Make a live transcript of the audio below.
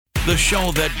The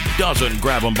show that doesn't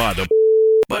grab them by the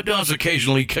but does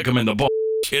occasionally kick them in the balls.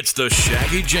 It's the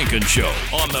Shaggy Jenkins Show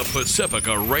on the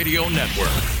Pacifica Radio Network.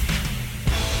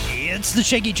 It's the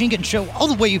Shaggy Jenkins Show all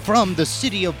the way from the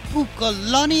city of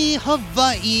Pukalani,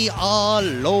 Hawaii.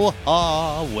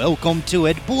 Aloha. Welcome to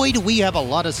it. Boy, do we have a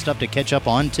lot of stuff to catch up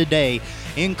on today,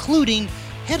 including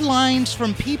headlines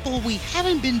from people we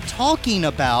haven't been talking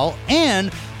about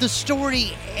and the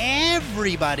story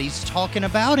everybody's talking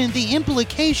about and the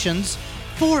implications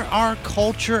for our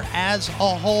culture as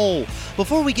a whole.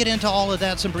 Before we get into all of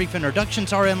that, some brief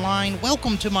introductions are in line.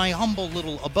 Welcome to my humble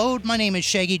little abode. My name is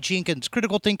Shaggy Jenkins,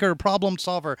 critical thinker, problem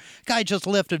solver, guy just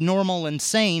left of normal and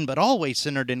sane, but always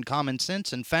centered in common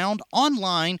sense and found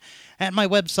online at my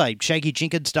website,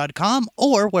 shaggyjenkins.com,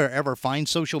 or wherever fine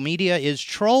social media is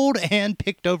trolled and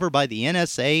picked over by the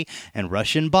NSA and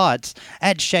Russian bots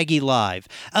at Shaggy Live.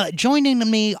 Joining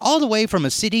me all the way from a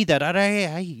city that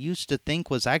I used to think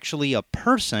was actually a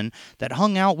person that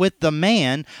hung out with the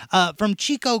man, from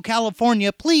Chico,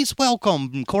 California, please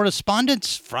welcome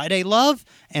correspondents Friday Love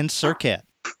and Serqet.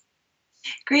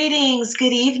 Greetings.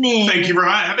 Good evening. Thank you for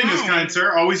having us, kind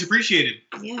sir. Always appreciated.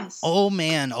 Yes. Oh,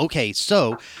 man. Okay,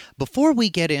 so before we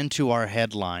get into our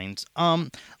headlines,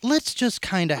 let's just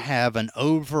kind of have an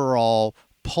overall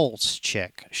pulse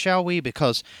check, shall we?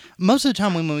 Because most of the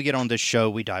time when we get on this show,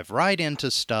 we dive right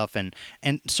into stuff. And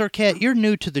Serqet, you're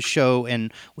new to the show,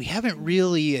 and we haven't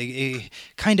really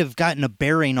kind of gotten a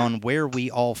bearing on where we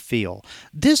all feel.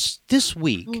 This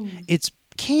week, it's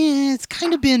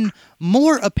kind of been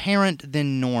more apparent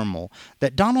than normal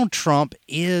that Donald Trump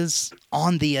is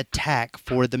on the attack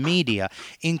for the media,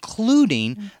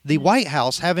 including the White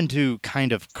House having to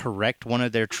kind of correct one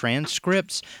of their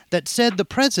transcripts that said the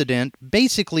president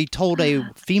basically told a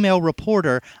female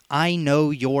reporter, "I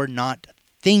know you're not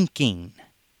thinking."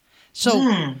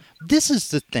 So this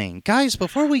is the thing. Guys,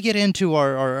 before we get into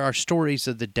our stories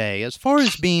of the day, as far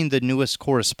as being the newest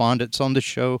correspondents on the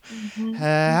show,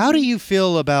 how do you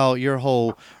feel about your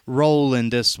whole role in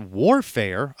this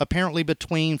warfare, apparently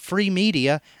between free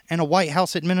media and a White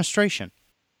House administration?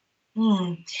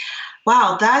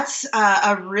 Wow, that's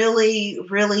a really,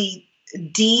 really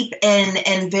deep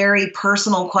and very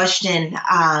personal question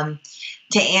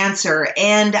to answer.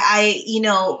 And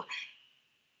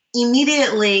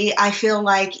immediately, I feel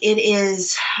like it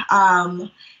is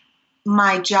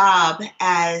my job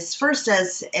as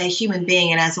a human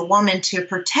being and as a woman to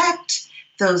protect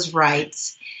those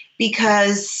rights,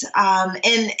 because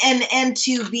and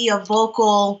to be a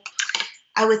vocal,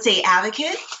 I would say,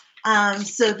 advocate,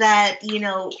 so that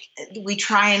we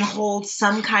try and hold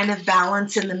some kind of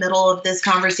balance in the middle of this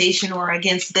conversation or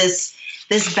against this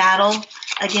battle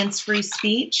against free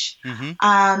speech.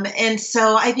 And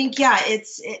so I think,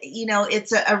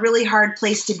 it's a really hard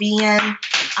place to be in,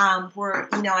 where,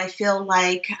 I feel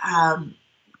like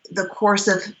the course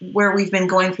of where we've been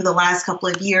going for the last couple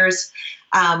of years,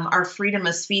 our freedom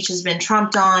of speech has been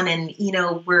trumped on, and,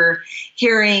 we're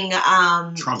hearing...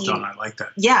 Trumped on, I like that.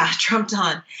 Yeah, trumped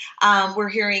on. We're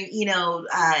hearing,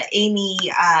 Amy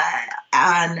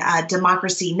on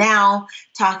Democracy Now!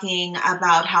 Talking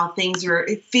about how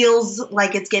it feels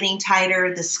like it's getting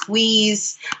tighter, the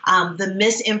squeeze, the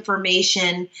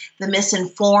misinformation, the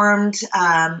misinformed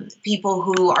people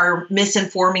who are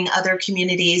misinforming other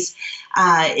communities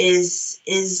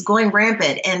is going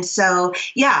rampant. And so,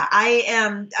 I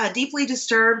am deeply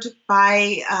disturbed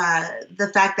by the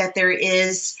fact that there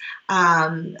is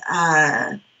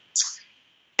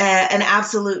an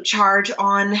absolute charge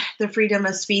on the freedom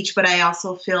of speech, but I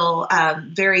also feel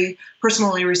very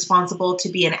personally responsible to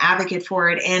be an advocate for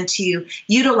it and to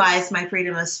utilize my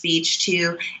freedom of speech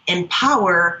to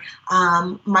empower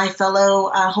my fellow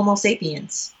Homo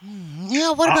sapiens.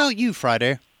 Yeah, what about you,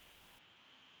 Friday?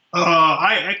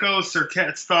 I echo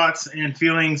Serqet's thoughts and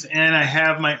feelings, and I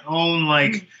have my own,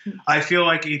 I feel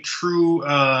like a true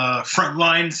front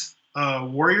lines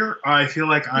warrior. I feel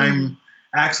like I'm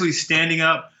actually standing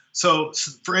up. So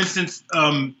for instance, I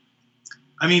don't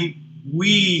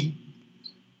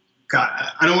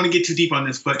want to get too deep on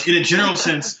this, but in a general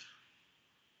sense,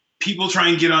 people try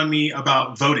and get on me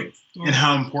about voting and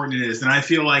how important it is. And I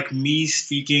feel like me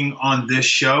speaking on this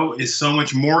show is so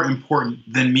much more important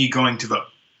than me going to vote.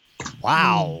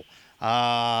 Wow.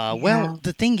 Well,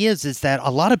 the thing is that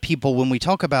a lot of people, when we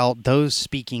talk about those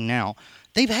speaking now,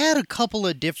 they've had a couple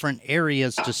of different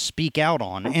areas to speak out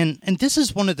on. And this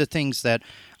is one of the things that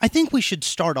I think we should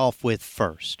start off with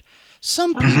first.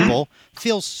 some people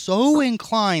feel so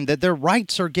inclined that their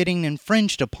rights are getting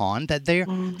infringed upon that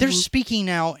they're speaking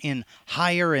out in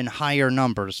higher and higher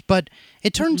numbers. But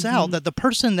it turns out that the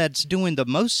person that's doing the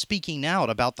most speaking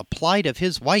out about the plight of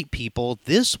his white people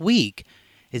this week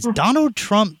is Donald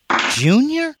Trump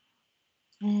Jr.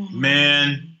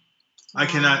 Man, I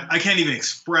can't even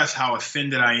express how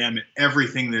offended I am at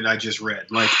everything that I just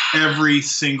read. Like every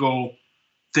single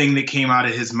thing that came out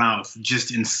of his mouth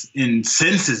just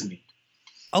incenses me.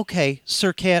 Okay,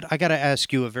 Serqet, I got to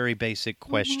ask you a very basic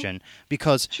question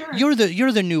because you're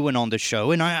the new one on the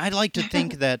show, and I like to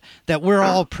think that we're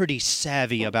all pretty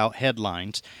savvy about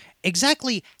headlines.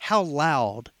 Exactly how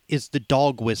loud is the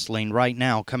dog whistling right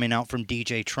now coming out from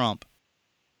DJ Trump?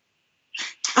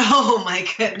 Oh my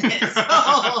goodness!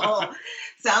 Oh,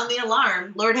 sound the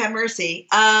alarm! Lord have mercy.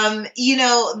 The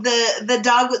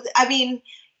dog. I mean,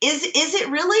 is it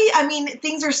really? I mean,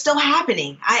 things are still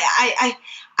happening. I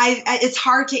it's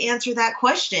hard to answer that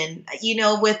question,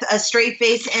 with a straight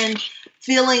face and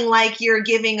feeling like you're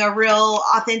giving a real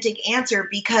authentic answer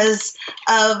because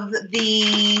of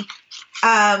the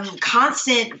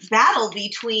constant battle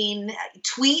between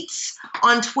tweets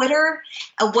on Twitter,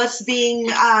 what's being,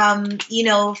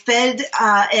 fed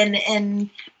and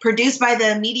produced by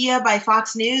the media, by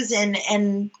Fox News,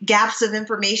 and gaps of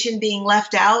information being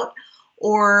left out,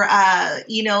 or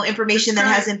information that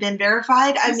hasn't been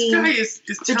verified. I mean, guy is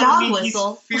the telling dog me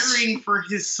whistle. He's fearing for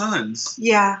his sons.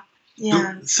 Yeah.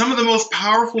 Some of the most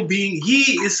powerful beings.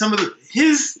 He is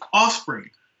his offspring.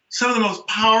 Some of the most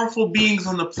powerful beings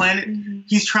on the planet.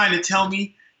 He's trying to tell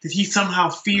me that he somehow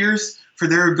fears for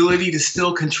their ability to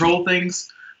still control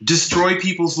things, destroy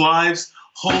people's lives,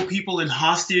 hold people in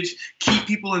hostage, keep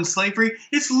people in slavery.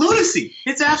 It's lunacy.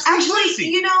 It's absolute lunacy.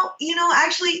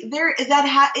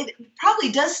 It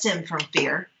probably does stem from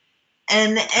fear,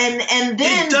 and then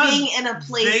being in a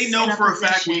place. They know in a for position.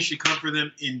 a fact we should come for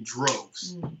them in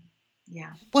droves.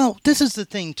 Yeah. Well, this is the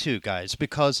thing too, guys,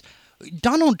 because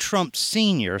Donald Trump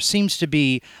Sr. seems to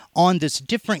be on this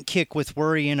different kick with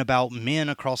worrying about men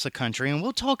across the country, and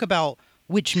we'll talk about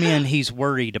which men he's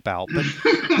worried about. But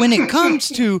when it comes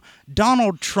to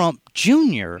Donald Trump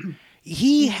Jr.,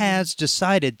 he has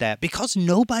decided that because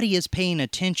nobody is paying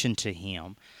attention to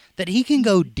him, that he can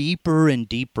go deeper and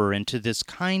deeper into this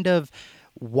kind of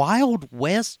Wild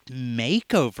West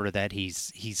makeover that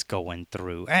he's going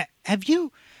through. Have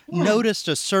you noticed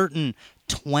a certain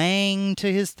twang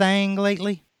to his thing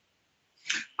lately?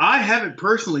 I haven't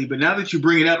personally, but now that you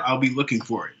bring it up, I'll be looking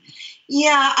for it.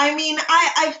 Yeah, I mean,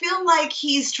 I feel like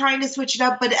he's trying to switch it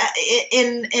up, but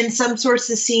in some sorts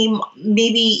to seem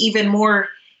maybe even more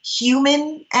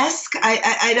human-esque.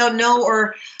 I don't know,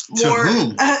 or more. To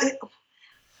whom?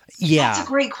 Yeah. That's a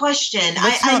great question.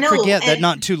 Let's I not know. forget that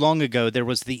not too long ago, there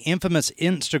was the infamous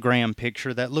Instagram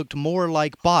picture that looked more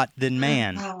like bot than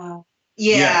man.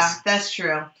 Yeah, Yes. that's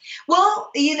true. Well,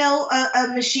 a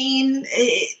machine.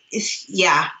 I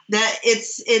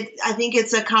think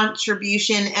it's a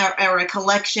contribution or a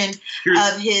collection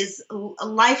of his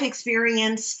life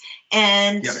experience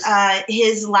and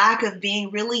his lack of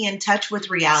being really in touch with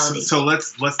reality. So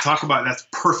let's talk about that's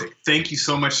perfect. Thank you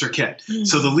so much, Serqet.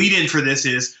 So the lead in for this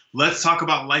is let's talk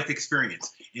about life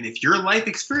experience. And if your life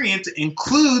experience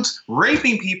includes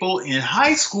raping people in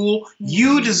high school,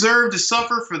 you deserve to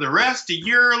suffer for the rest of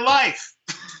your life.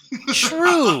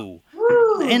 True.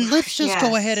 And let's just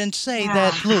go ahead and say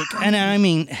that, look, and I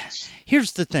mean,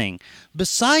 here's the thing.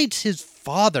 Besides his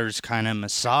father's kind of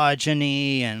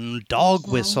misogyny and dog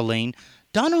whistling,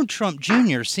 Donald Trump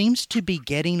Jr. seems to be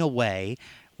getting away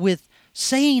with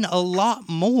saying a lot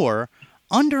more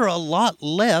under a lot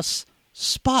less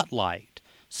spotlight.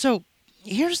 So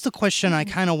here's the question I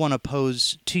kind of want to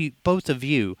pose to both of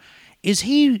you. Is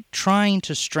he trying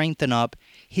to strengthen up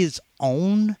his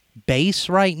own base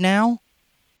right now?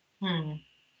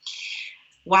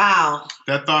 Wow.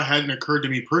 That thought hadn't occurred to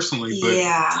me personally, but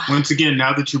once again,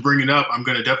 now that you bring it up, I'm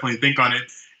going to definitely think on it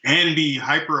and be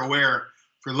hyper aware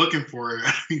for looking for it.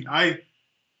 I mean, I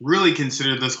really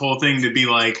consider this whole thing to be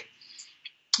like,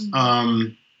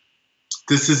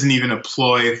 this isn't even a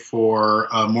ploy for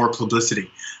more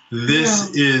publicity.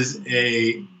 This is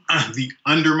the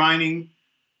undermining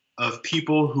of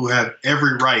people who have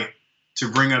every right to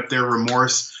bring up their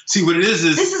remorse. See, what it is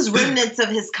this is remnants of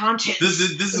his conscience. This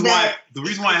is why the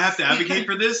reason why I have to advocate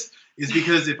for this is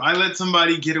because if I let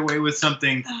somebody get away with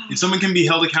something, if someone can be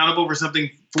held accountable for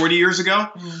something 40 years ago,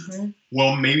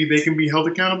 well, maybe they can be held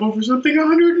accountable for something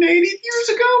 180 years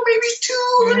ago, maybe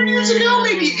 200 years ago,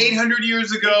 maybe 800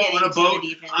 years ago on a boat.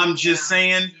 I'm just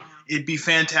saying it'd be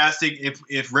fantastic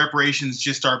if reparations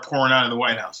just start pouring out of the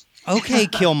White House. Okay,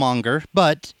 Killmonger,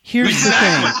 but here's the thing.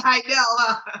 I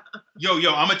know.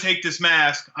 Yo, I'm going to take this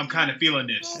mask. I'm kind of feeling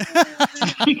this.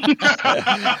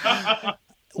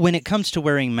 When it comes to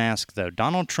wearing masks, though,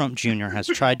 Donald Trump Jr. has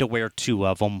tried to wear two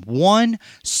of them. One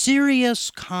serious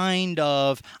kind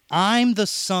of, I'm the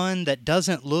son that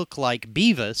doesn't look like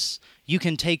Beavis. You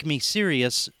can take me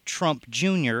serious, Trump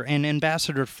Jr., an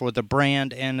ambassador for the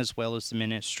brand and as well as the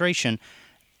administration,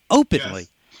 openly.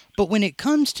 Yes. But when it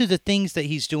comes to the things that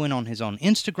he's doing on his own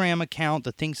Instagram account,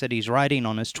 the things that he's writing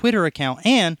on his Twitter account,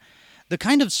 and the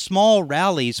kind of small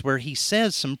rallies where he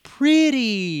says some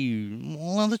pretty,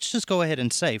 well, let's just go ahead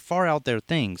and say, far out there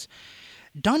things,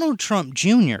 Donald Trump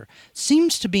Jr.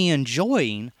 seems to be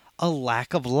enjoying a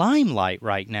lack of limelight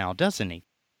right now, doesn't he?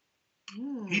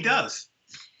 He does.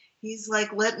 He's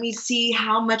like, let me see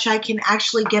how much I can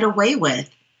actually get away with.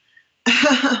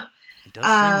 It does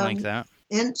seem like that.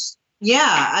 And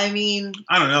yeah, I mean,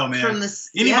 I don't know, man.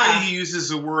 Anybody who uses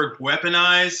the word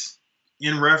weaponize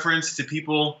in reference to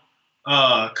people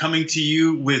coming to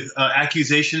you with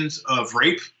accusations of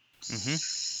rape. Mm-hmm.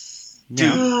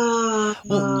 Dude,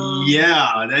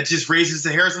 yeah, that just raises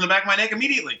the hairs on the back of my neck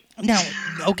immediately. Now,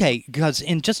 okay, because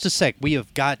in just a sec, we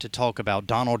have got to talk about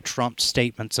Donald Trump's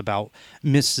statements about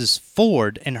Mrs.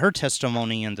 Ford and her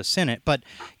testimony in the Senate. But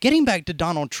getting back to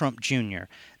Donald Trump Jr.,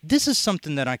 this is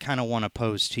something that I kind of want to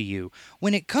pose to you.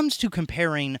 When it comes to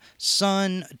comparing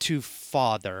son to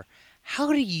father,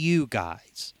 how do you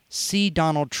guys see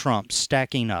Donald Trump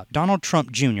stacking up? Donald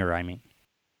Trump Jr., I mean.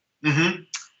 Mm-hmm.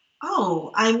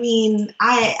 Oh, I mean,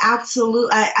 I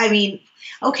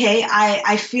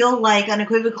feel like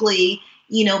unequivocally,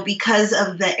 because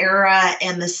of the era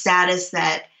and the status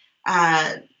that,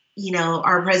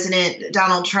 our president,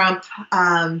 Donald Trump,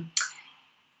 how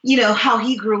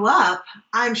he grew up,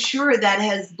 I'm sure that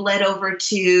has bled over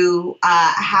to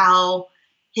how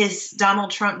his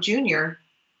Donald Trump Jr.,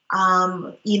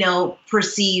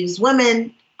 perceives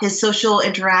women, his social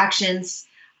interactions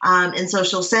in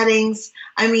social settings.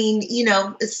 I mean, you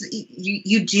don't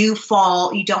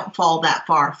fall that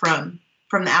far from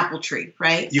the apple tree,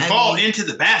 right? You fall into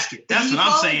the basket. That's what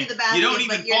I'm saying. You don't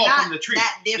even fall from the tree.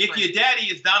 If your daddy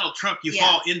is Donald Trump, you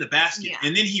fall in the basket. Yeah.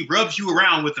 And then he rubs you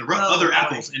around with the other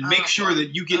apples and makes sure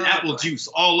that you get apple juice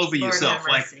all over yourself.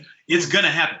 Like, it's going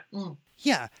to happen. Mm.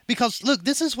 Yeah, because, look,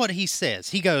 this is what he says.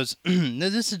 He goes,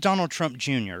 this is Donald Trump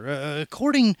Jr.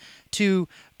 According to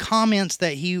comments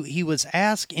that he was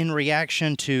asked in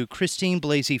reaction to Christine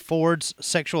Blasey Ford's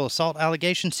sexual assault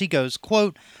allegations, he goes,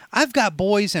 quote, I've got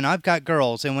boys and I've got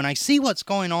girls, and when I see what's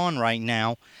going on right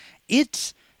now,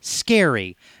 it's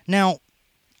scary. Now,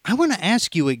 I want to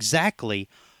ask you exactly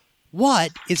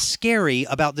what is scary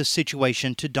about this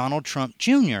situation to Donald Trump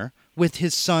Jr. with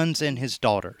his sons and his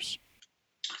daughters.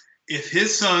 If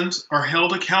his sons are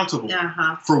held accountable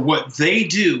for what they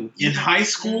do in high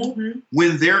school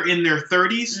when they're in their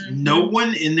 30s, no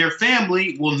one in their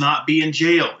family will not be in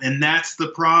jail. And that's the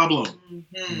problem.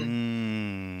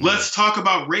 Let's talk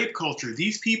about rape culture.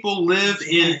 These people live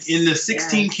in the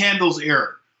 16 Candles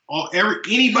era.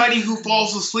 Anybody who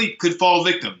falls asleep could fall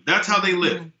victim. That's how they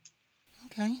live.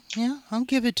 Okay, yeah, I'll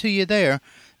give it to you there.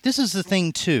 This is the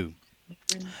thing, too.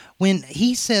 When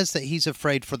he says that he's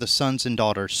afraid for the sons and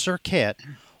daughters, Serqet,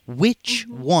 which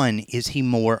one is he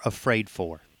more afraid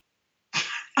for?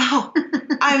 Oh,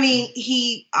 I mean,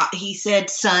 he said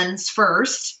sons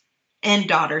first and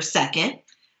daughters second.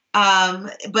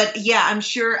 But yeah, I'm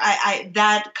sure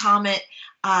that comment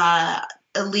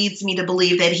leads me to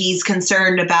believe that he's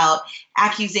concerned about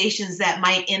accusations that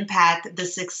might impact the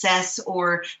success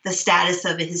or the status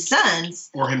of his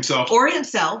sons or himself or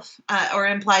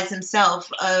implies himself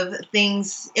of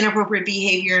things, inappropriate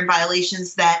behavior and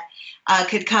violations that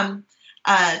could come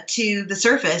to the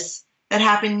surface that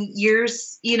happened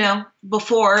years,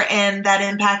 before, and that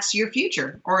impacts your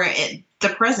future or the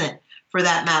present, for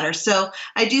that matter. So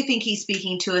I do think he's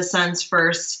speaking to his sons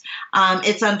first.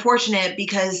 It's unfortunate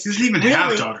because he doesn't even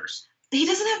have daughters. He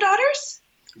doesn't have daughters?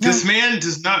 This man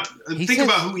does not think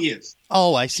about who he is.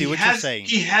 Oh, I see what you're saying.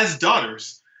 He has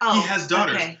daughters. He has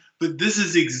daughters. Okay. But this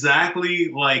is exactly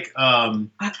like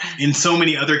in so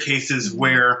many other cases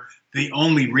where the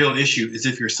only real issue is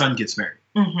if your son gets married.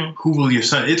 Who will your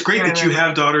son? It's great that you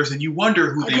have daughters and you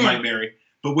wonder who they might marry.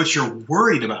 But what you're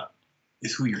worried about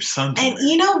is who your son will marry. And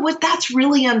you know what? That's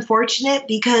really unfortunate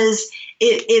because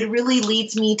it really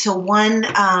leads me to one,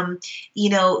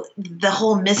 the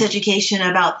whole miseducation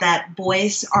about that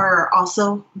boys are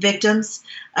also victims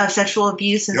of sexual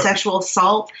abuse and sexual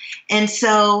assault. And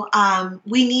so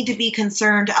we need to be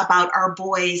concerned about our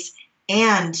boys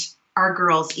and our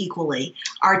girls equally.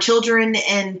 Our children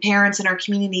and parents in our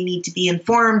community need to be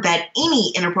informed that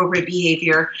any inappropriate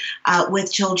behavior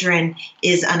with children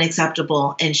is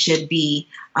unacceptable and should be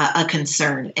a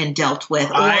concern and dealt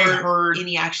with. Or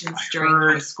any actions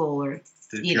during high school or,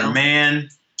 you're a man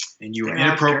and you were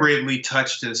inappropriately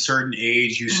touched at a certain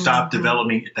age, you stop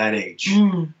developing at that age.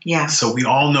 Yeah. So we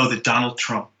all know that Donald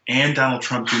Trump and Donald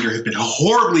Trump Jr. have been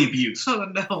horribly abused. Oh,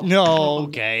 no. No,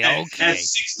 okay. At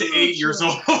 6 to 8 years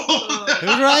old.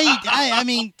 Right. I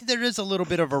mean, there is a little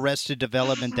bit of arrested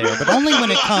development there, but only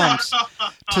when it comes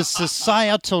to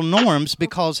societal norms,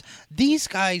 because these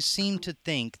guys seem to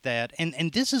think that,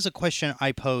 and this is a question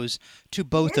I pose to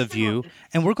both of you,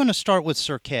 and we're going to start with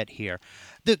Serqet here.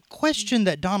 The question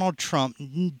that Donald Trump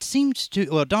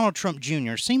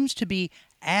Jr. seems to be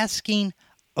asking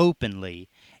openly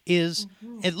is,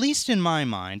 at least in my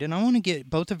mind, and I want to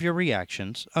get both of your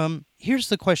reactions, here's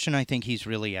the question I think he's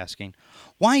really asking.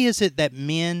 Why is it that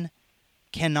men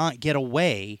cannot get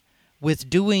away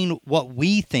with doing what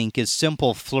we think is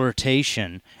simple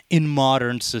flirtation in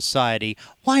modern society?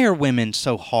 Why are women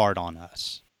so hard on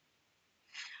us?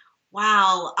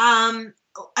 Wow.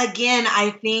 Again,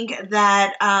 I think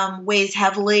that weighs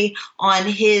heavily on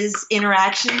his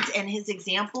interactions and his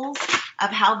examples of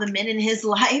how the men in his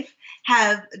life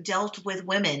have dealt with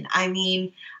women. I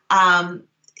mean,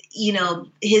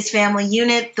 his family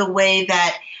unit, the way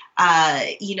that,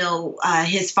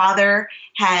 his father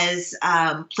has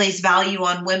placed value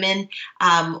on women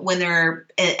when they're,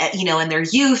 in their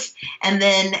youth. And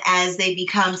then as they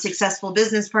become successful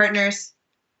business partners.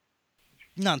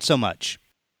 Not so much.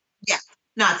 Yeah,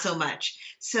 not so much.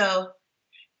 So,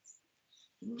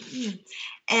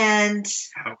 and.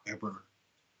 However.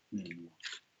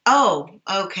 Oh,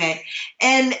 okay.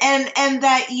 And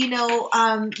that,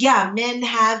 men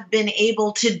have been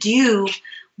able to do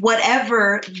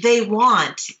whatever they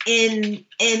want in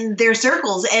their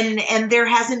circles. And there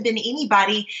hasn't been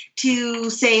anybody to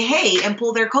say, hey, and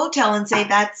pull their coattail and say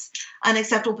that's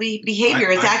unacceptable behavior.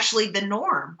 It's actually the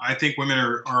norm. I think women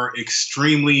are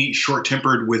extremely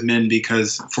short-tempered with men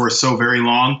because for so very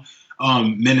long,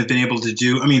 men have been able to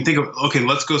do. I mean,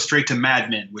 let's go straight to Mad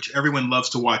Men, which everyone loves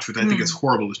to watch, which I think is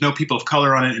horrible. There's no people of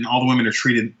color on it, and all the women are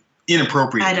treated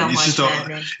inappropriately. I don't it's watch Mad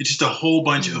Men. It's just a whole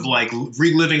bunch of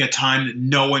reliving a time that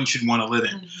no one should want to live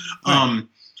in.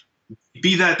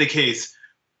 Be that the case,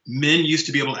 men used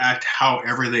to be able to act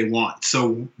however they want.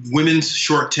 So women's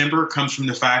short temper comes from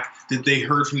the fact that they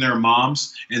heard from their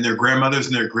moms and their grandmothers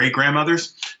and their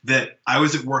great-grandmothers that I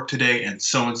was at work today and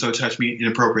so-and-so touched me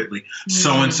inappropriately.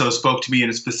 So-and-so spoke to me in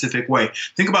a specific way.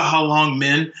 Think about how long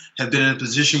men have been in a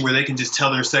position where they can just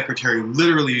tell their secretary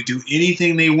literally to do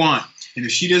anything they want. And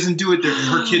if she doesn't do it,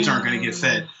 her kids aren't going to get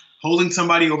fed. Holding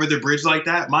somebody over the bridge like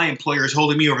that, my employer is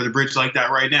holding me over the bridge like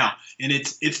that right now. And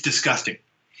it's disgusting.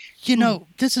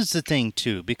 This is the thing,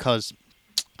 too, because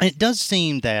it does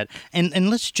seem that, and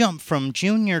let's jump from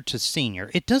junior to senior,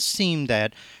 it does seem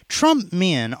that Trump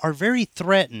men are very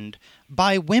threatened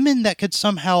by women that could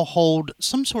somehow hold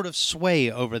some sort of sway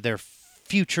over their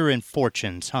future and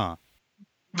fortunes, huh?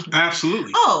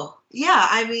 Absolutely. Oh, yeah.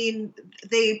 I mean,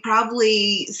 that's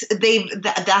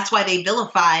why they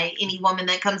vilify any woman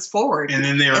that comes forward. And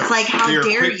then it's like, how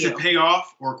dare you? Quick to pay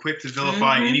off or quick to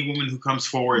vilify any woman who comes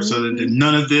forward so that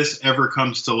none of this ever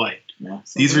comes to light.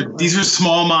 Absolutely. These are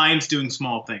small minds doing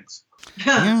small things.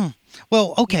 Yeah.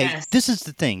 Well, okay, yes. This is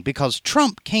the thing, because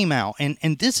Trump came out,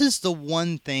 and this is the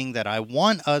one thing that I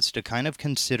want us to kind of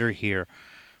consider here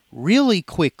really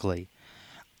quickly.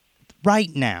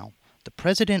 Right now, the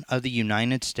President of the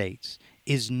United States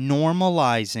is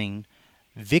normalizing,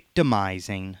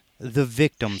 victimizing the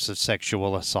victims of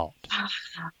sexual assault.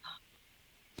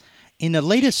 In the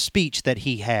latest speech that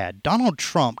he had, Donald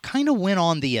Trump kind of went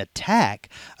on the attack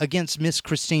against Miss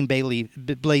Christine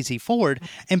Blasey Ford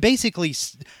and basically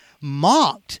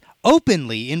mocked,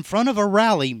 openly in front of a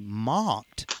rally,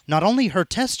 mocked not only her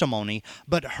testimony,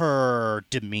 but her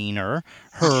demeanor,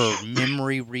 her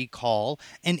memory recall,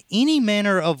 and any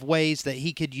manner of ways that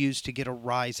he could use to get a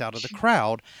rise out of the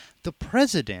crowd. The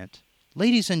president,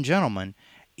 ladies and gentlemen,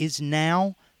 is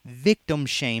now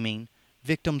victim-shaming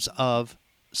victims of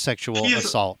sexual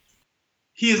assault.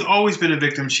 He has always been a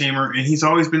victim shamer, and he's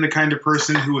always been the kind of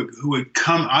person who would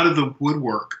come out of the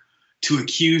woodwork to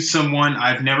accuse someone.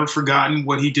 I've never forgotten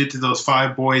what he did to those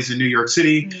 5 boys in New York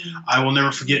City. I will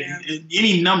never forget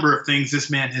any number of things this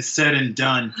man has said and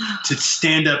done to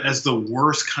stand up as the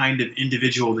worst kind of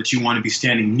individual that you want to be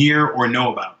standing near or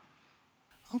know about.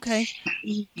 Okay.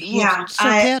 Yeah. Well,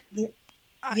 Serqet,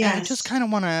 I just kind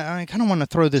of want to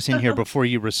throw this in here before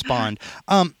you respond.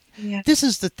 This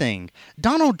is the thing.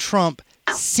 Donald Trump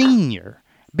Sr.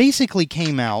 basically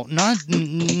came out, not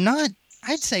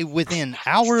I'd say within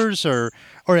hours or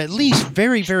at least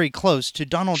very, very close to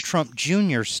Donald Trump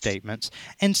Jr.'s statements,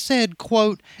 and said,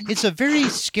 quote, "It's a very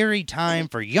scary time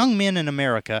for young men in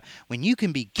America when you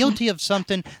can be guilty of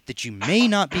something that you may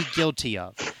not be guilty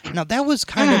of." Now, that was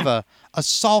kind of a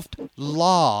soft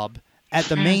lob at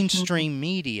the mainstream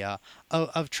media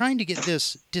of trying to get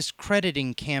this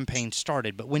discrediting campaign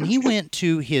started. But when he went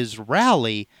to his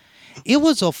rally, it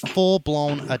was a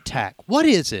full-blown attack. What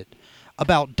is it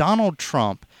about Donald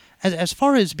Trump, as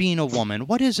far as being a woman,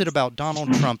 what is it about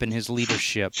Donald Trump and his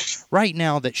leadership right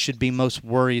now that should be most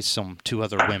worrisome to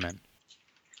other women?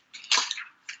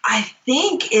 I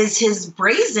think is his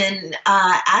brazen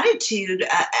attitude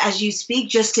as you speak,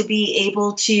 just to be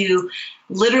able to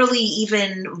literally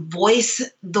even voice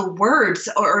the words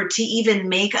or to even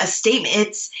make a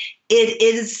statement.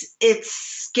 It's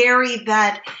scary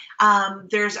that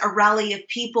there's a rally of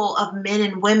people, of men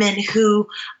and women who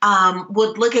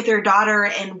would look at their daughter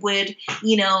and would,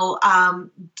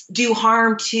 do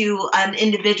harm to an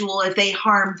individual if they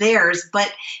harm theirs,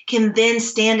 but can then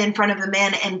stand in front of a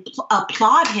man and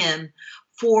applaud him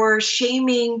for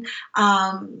shaming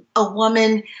a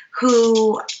woman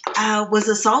who was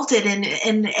assaulted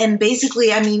and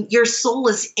basically, I mean, your soul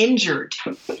is injured.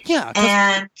 Yeah.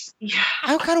 And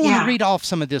I kind of want to read off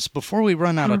some of this before we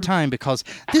run out of time, because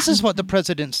this is what the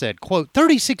president said, quote,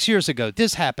 "36 years ago,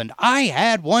 this happened. I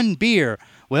had one beer."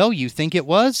 Well, you think it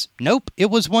was? Nope, it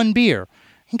was one beer.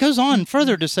 He goes on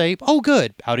further to say, "Oh,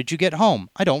 good. How did you get home?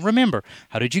 I don't remember.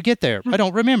 How did you get there? I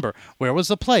don't remember. Where was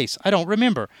the place? I don't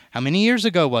remember. How many years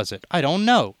ago was it? I don't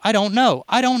know. I don't know.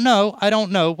 I don't know. I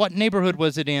don't know. What neighborhood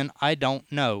was it in? I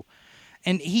don't know."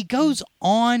 And he goes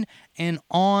on and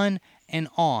on and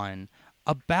on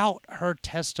about her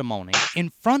testimony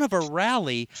in front of a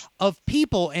rally of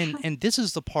people. And this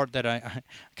is the part that I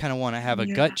kind of want to have a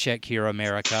gut check here,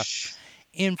 America.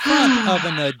 In front of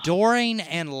an adoring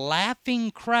and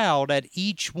laughing crowd at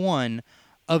each one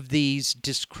of these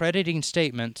discrediting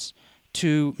statements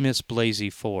to Miss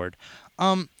Blasey Ford.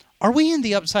 Are we in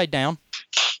the upside down?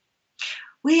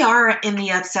 We are in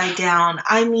the upside down.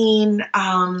 I mean,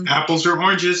 apples or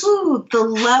oranges. The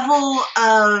level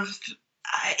of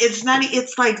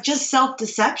it's like just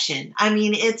self-deception. I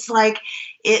mean, it's like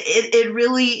it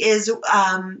really is.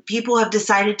 People have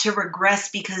decided to regress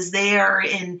because they are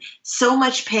in so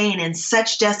much pain and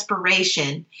such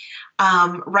desperation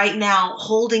right now,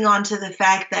 holding on to the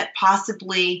fact that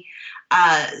possibly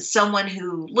someone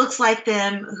who looks like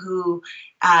them, who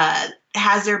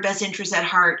has their best interests at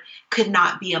heart, could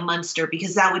not be a monster,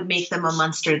 because that would make them a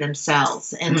monster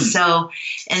themselves. And so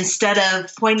instead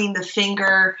of pointing the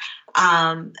finger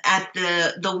at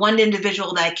the one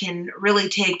individual that can really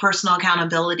take personal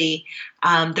accountability,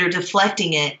 they're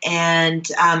deflecting it. And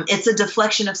it's a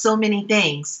deflection of so many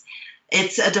things.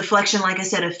 It's a deflection, like I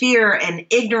said, of fear and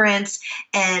ignorance,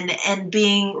 and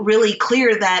being really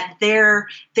clear that their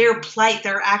plight,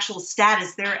 their actual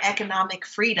status, their economic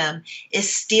freedom is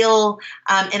still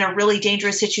in a really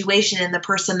dangerous situation, and the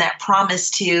person that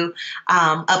promised to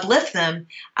uplift them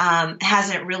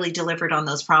hasn't really delivered on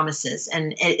those promises.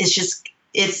 And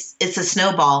it's a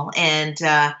snowball. And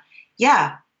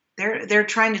they're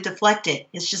trying to deflect it.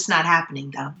 It's just not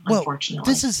happening, though,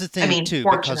 unfortunately. This is the thing, too,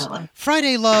 because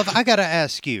Friday Love, I got to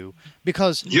ask you,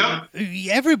 because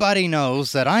everybody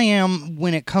knows that I am,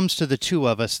 when it comes to the two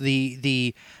of us, I'm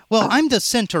the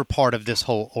center part of this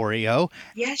whole Oreo.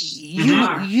 Yes,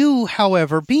 you,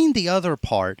 however, being the other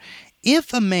part,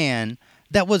 if a man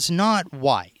that was not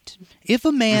white, if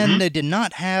a man that did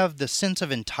not have the sense of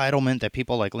entitlement that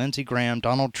people like Lindsey Graham,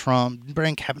 Donald Trump,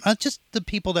 Brent Kavanaugh, just the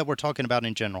people that we're talking about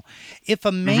in general, if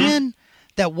a man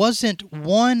that wasn't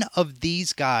one of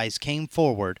these guys came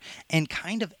forward and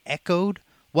kind of echoed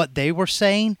what they were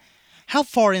saying, how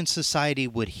far in society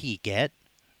would he get?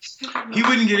 He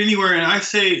wouldn't get anywhere. And I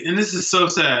say, and this is so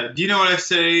sad, do you know what I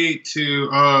say to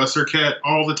Serqet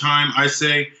all the time? I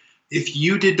say, if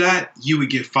you did that, you would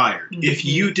get fired. If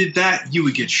you did that, you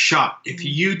would get shot. If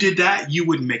you did that, you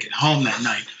wouldn't make it home that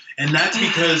night. And that's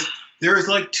because there's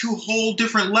like two whole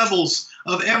different levels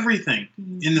of everything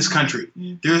in this country.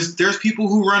 There's people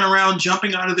who run around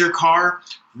jumping out of their car,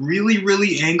 really,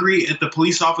 really angry at the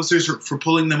police officers for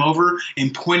pulling them over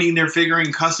and pointing their finger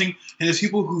and cussing. And there's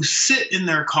people who sit in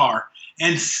their car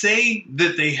and say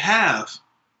that they have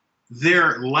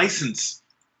their license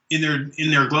in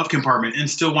their glove compartment and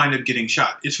still wind up getting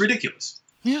shot. It's ridiculous.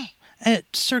 Yeah.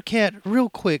 Serqet, real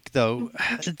quick though,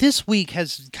 this week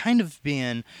has kind of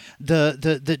been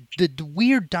the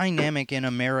weird dynamic in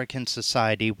American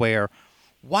society where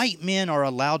white men are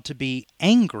allowed to be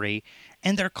angry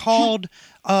and they're called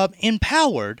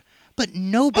empowered, but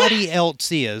nobody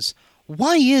else is.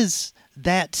 Why is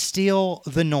that still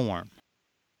the norm?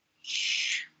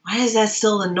 Why is that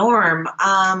still the norm?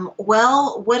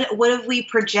 Well, what have we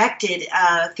projected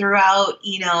throughout,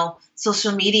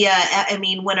 social media? I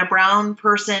mean, when a brown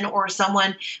person or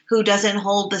someone who doesn't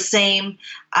hold the same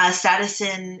status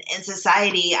in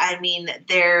society, I mean,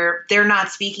 they're not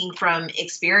speaking from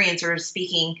experience or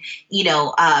speaking,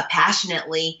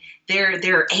 passionately.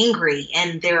 They're angry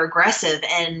and they're aggressive,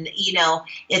 and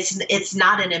it's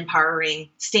not an empowering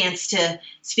stance to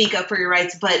speak up for your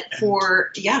rights. But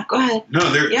go ahead. No,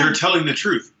 they're telling the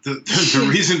truth.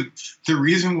 The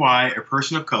reason why a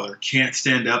person of color can't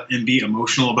stand up and be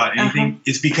emotional about anything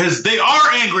is because they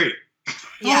are angry.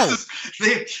 Yeah.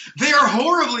 They are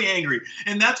horribly angry.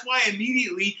 And that's why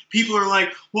immediately people are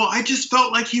like, well, I just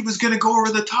felt like he was going to go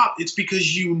over the top. It's because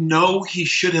he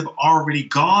should have already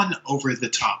gone over the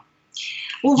top.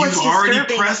 Well, they've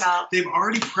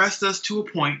already pressed us to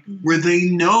a point where they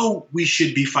know we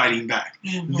should be fighting back.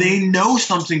 Mm-hmm. They know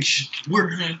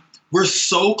we're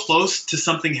so close to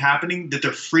something happening that they're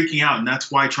freaking out, and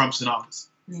that's why Trump's in office.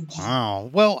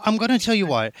 Wow. Well, I'm going to tell you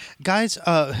what, guys,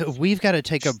 we've got to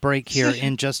take a break here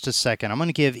in just a second. I'm going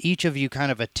to give each of you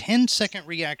kind of a 10-second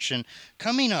reaction.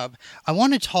 Coming up, I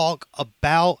want to talk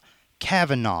about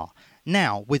Kavanaugh.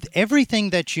 Now, with everything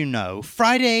that you know,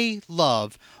 Friday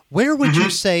Love, where would you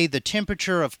say the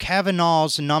temperature of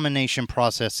Kavanaugh's nomination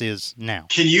process is now?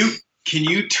 Can you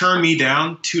turn me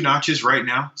down 2 notches right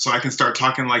now so I can start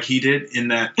talking like he did in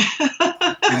that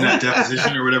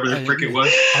deposition or whatever the frick it was?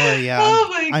 Oh, yeah. Oh,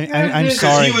 my goodness.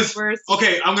 I'm sorry.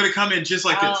 Okay, I'm going to come in just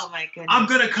like this. Oh, my goodness. I'm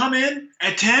going to come in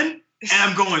at 10, and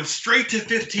I'm going straight to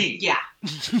 15. Yeah.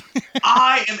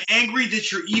 I am angry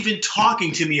that you're even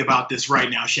talking to me about this right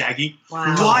now, Shaggy.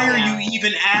 Wow. Why are you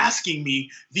even asking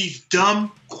me these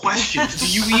dumb questions? Do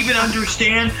you even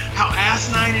understand how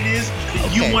asinine it is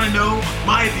that you want to know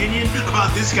my opinion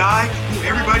about this guy who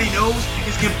everybody knows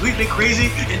is completely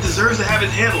crazy and deserves to have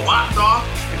his head lopped off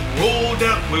and rolled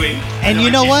down? Wait. And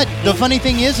you know what? The funny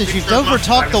thing is you've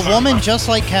over-talked the woman just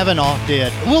like Kavanaugh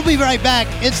did. We'll be right back.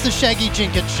 It's the Shaggy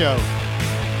Jenkins Show.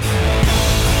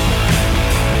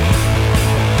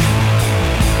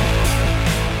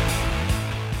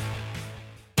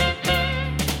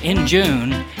 In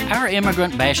June, our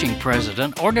immigrant-bashing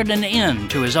president ordered an end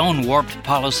to his own warped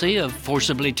policy of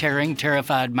forcibly tearing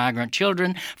terrified migrant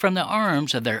children from the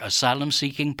arms of their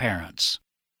asylum-seeking parents.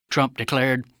 Trump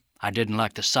declared, "I didn't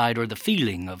like the sight or the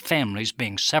feeling of families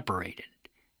being separated."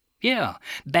 Yeah,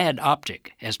 bad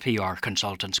optic, as PR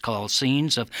consultants call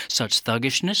scenes of such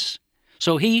thuggishness.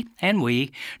 So he and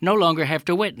we no longer have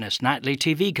to witness nightly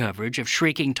TV coverage of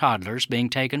shrieking toddlers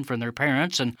being taken from their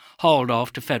parents and hauled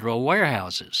off to federal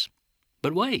warehouses.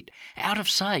 But wait, out of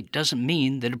sight doesn't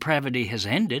mean the depravity has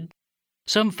ended.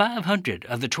 Some 500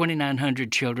 of the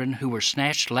 2,900 children who were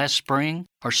snatched last spring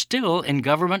are still in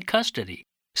government custody,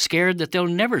 scared that they'll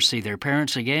never see their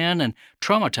parents again and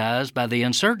traumatized by the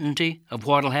uncertainty of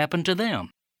what'll happen to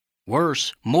them.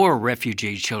 Worse, more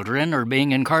refugee children are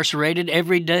being incarcerated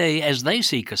every day as they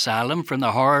seek asylum from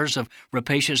the horrors of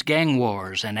rapacious gang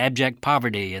wars and abject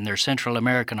poverty in their Central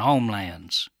American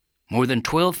homelands. More than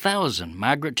 12,000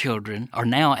 migrant children are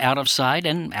now out of sight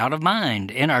and out of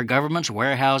mind in our government's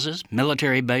warehouses,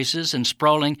 military bases, and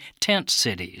sprawling tent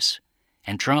cities.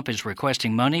 And Trump is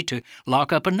requesting money to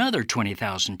lock up another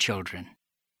 20,000 children.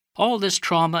 All this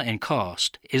trauma and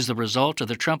cost is the result of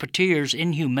the Trumpeteers'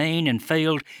 inhumane and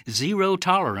failed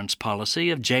zero-tolerance policy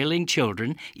of jailing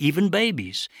children, even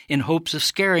babies, in hopes of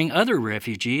scaring other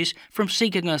refugees from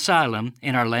seeking asylum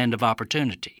in our land of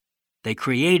opportunity. They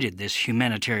created this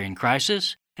humanitarian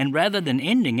crisis, and rather than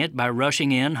ending it by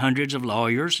rushing in hundreds of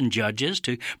lawyers and judges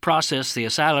to process the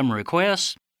asylum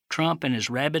requests, Trump and his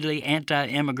rabidly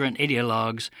anti-immigrant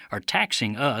ideologues are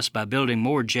taxing us by building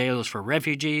more jails for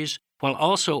refugees, while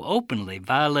also openly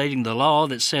violating the law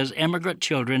that says immigrant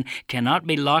children cannot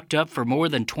be locked up for more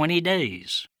than 20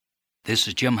 days. This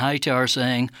is Jim Hightower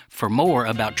saying, for more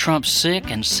about Trump's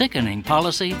sick and sickening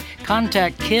policy,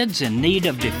 contact Kids in Need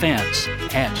of Defense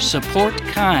at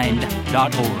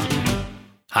supportkind.org.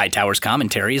 Hightower's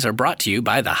commentaries are brought to you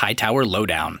by the Hightower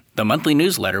Lowdown, the monthly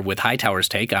newsletter with Hightower's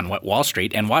take on what Wall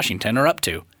Street and Washington are up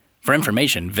to. For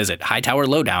information, visit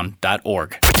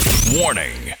hightowerlowdown.org.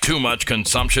 Warning: too much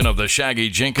consumption of the Shaggy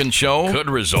Jenkins Show could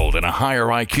result in a higher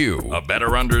IQ, a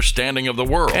better understanding of the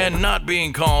world, and not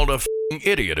being called a f***ing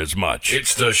idiot as much.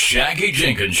 It's the Shaggy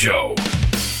Jenkins Show.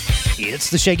 It's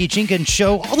the Shaggy Jenkins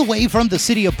Show, all the way from the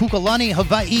city of Pukalani,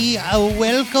 Hawaii.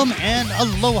 Welcome and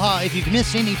aloha. If you've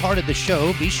missed any part of the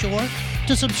show, be sure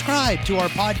to subscribe to our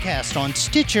podcast on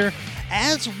Stitcher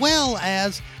as well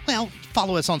as, well,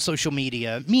 follow us on social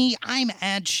media. Me, I'm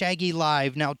at Shaggy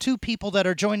Live. Now, two people that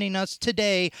are joining us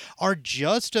today are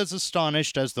just as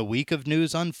astonished as the week of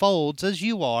news unfolds as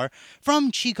you are. From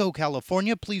Chico,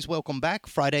 California, please welcome back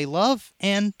Friday Love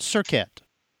and Serqet.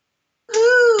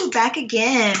 Ooh, back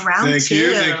again, round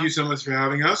two. Thank you so much for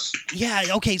having us. Yeah,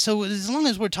 okay, so as long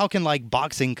as we're talking like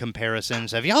boxing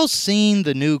comparisons, have y'all seen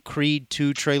the new Creed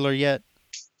 2 trailer yet?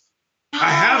 I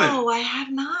haven't. No, I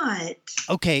have not.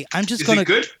 Okay, I'm just Is going to... it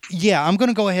good? Yeah, I'm going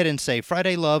to go ahead and say,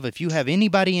 Friday Love, if you have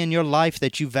anybody in your life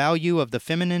that you value of the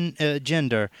feminine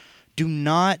gender, do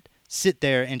not sit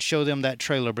there and show them that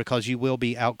trailer because you will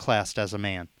be outclassed as a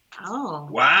man. Oh.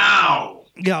 Wow.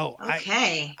 Yo,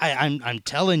 Okay. I'm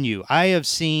telling you, I have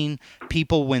seen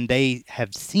people when they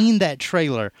have seen that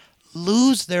trailer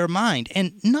lose their mind.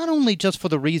 And not only just for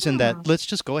the reason that, let's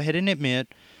just go ahead and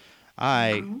admit,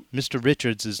 Mr.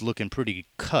 Richards is looking pretty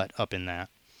cut up in that.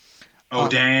 Oh,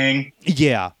 dang.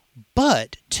 Yeah.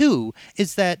 But, two,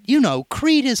 is that,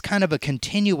 Creed is kind of a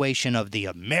continuation of the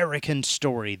American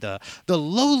story, the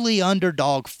lowly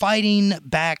underdog fighting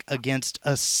back against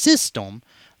a system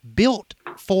built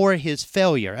for his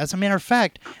failure. As a matter of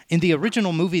fact, in the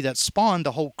original movie that spawned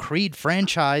the whole Creed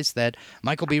franchise that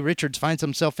Michael B. Richards finds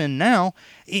himself in now,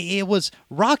 it was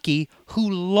Rocky who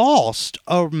lost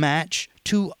a match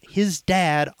to his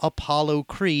dad, Apollo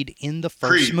Creed, in the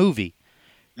first movie.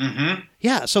 Mm-hmm.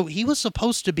 Yeah, so he was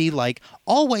supposed to be like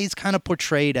always kind of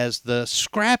portrayed as the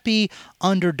scrappy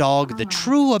underdog, the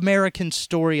true American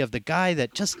story of the guy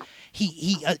that just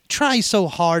he tries so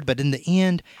hard, but in the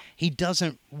end he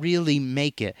doesn't really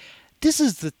make it. This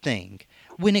is the thing.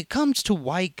 When it comes to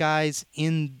white guys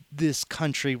in this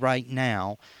country right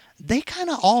now, they kind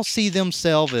of all see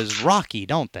themselves as Rocky,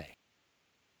 don't they?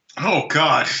 Oh,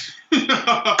 God.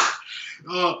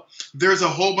 There's a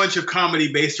whole bunch of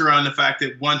comedy based around the fact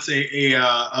that once a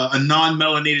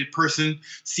non-melanated person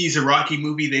sees a Rocky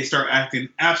movie, they start acting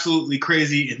absolutely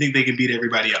crazy and think they can beat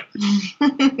everybody up.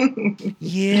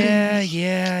 Yeah,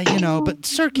 but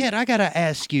Serqet, I gotta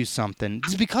ask you something.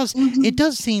 It's because it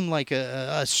does seem like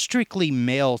a strictly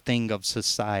male thing of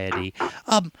society.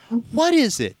 What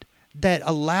is it that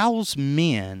allows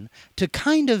men to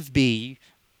kind of be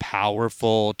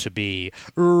powerful, to be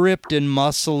ripped and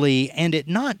muscly, and it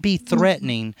not be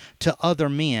threatening to other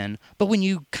men? But when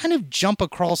you kind of jump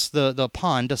across the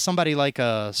pond to somebody like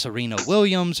Serena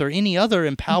Williams or any other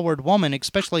empowered woman,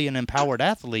 especially an empowered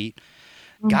athlete,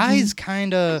 guys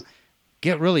kind of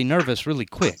get really nervous really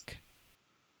quick.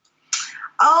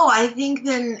 Oh, I think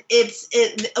then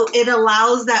it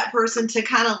allows that person to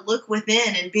kind of look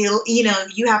within and be,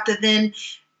 you have to then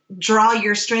draw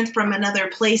your strength from another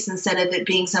place instead of it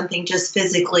being something just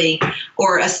physically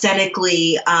or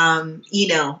aesthetically,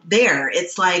 there.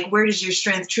 It's like, where does your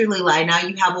strength truly lie? Now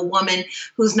you have a woman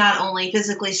who's not only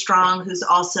physically strong, who's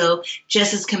also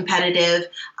just as competitive,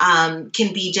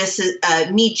 can be just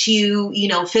meet you,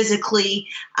 physically,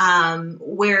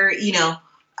 where,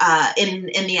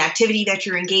 in the activity that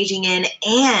you're engaging in,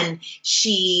 and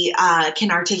she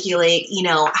can articulate,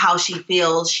 how she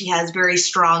feels. She has very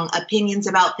strong opinions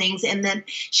about things, and then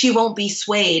she won't be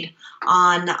swayed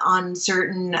on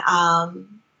certain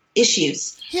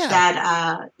issues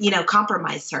that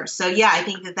compromise her. So I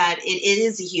think that it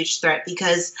is a huge threat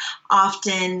because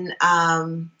often,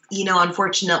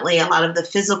 unfortunately, a lot of the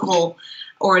physical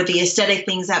or the aesthetic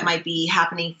things that might be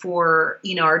happening for,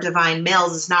 our divine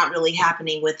males is not really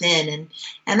happening within.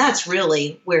 And that's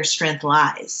really where strength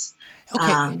lies.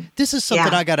 Okay, this is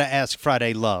something I got to ask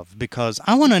Friday Love because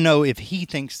I want to know if he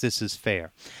thinks this is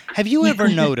fair. Have you ever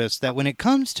noticed that when it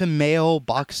comes to male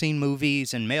boxing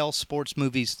movies and male sports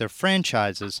movies, they're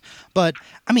franchises, but,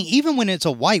 even when it's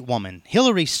a white woman,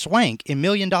 Hilary Swank in $1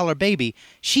 Million Baby,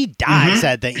 she dies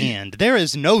at the end. There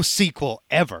is no sequel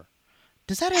ever.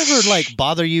 Does that ever,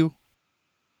 bother you?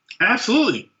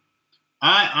 Absolutely.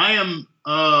 I am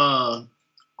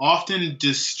often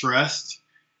distressed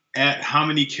at how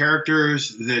many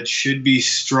characters that should be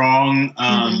strong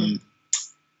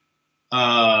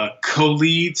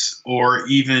co-leads or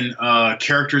even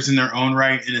characters in their own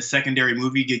right in a secondary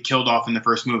movie get killed off in the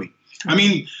first movie.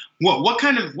 What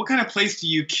kind of place do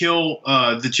you kill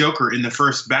the Joker in the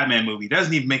first Batman movie? That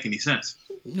doesn't even make any sense.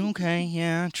 Okay,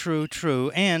 yeah,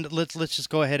 true. And let's just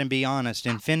go ahead and be honest.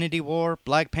 Infinity War,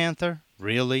 Black Panther,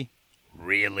 really?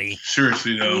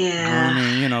 Seriously, though.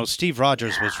 Yeah. Steve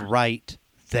Rogers was right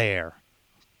there.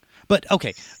 But,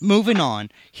 okay, moving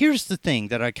on. Here's the thing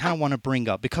that I kind of want to bring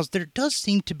up, because there does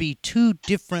seem to be two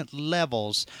different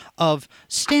levels of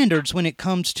standards when it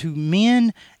comes to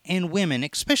men and women,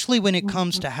 especially when it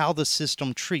comes to how the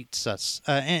system treats us.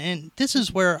 And this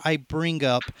is where I bring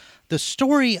up the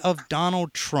story of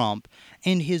Donald Trump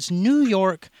and his New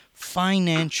York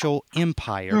financial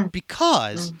empire.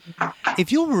 Because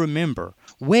if you'll remember,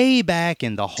 way back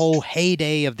in the whole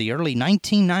heyday of the early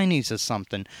 1990s or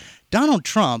something, Donald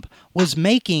Trump was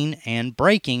making and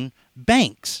breaking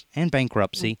banks and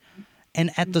bankruptcy.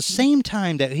 And at the same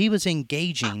time that he was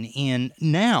engaging in,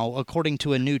 now, according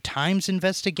to a new Times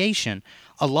investigation,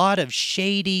 a lot of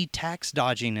shady tax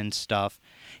dodging and stuff,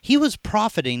 he was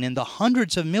profiting in the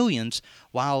hundreds of millions,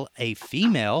 while a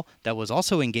female that was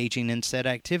also engaging in said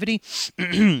activity,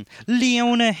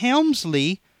 Leona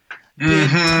Helmsley, did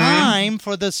time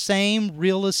for the same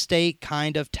real estate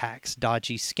kind of tax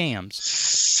dodgy scams.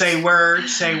 Say word.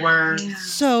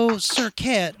 So,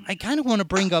 Serqet, I kind of want to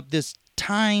bring up this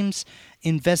Times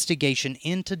investigation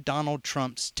into Donald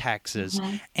Trump's taxes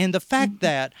and the fact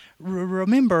that,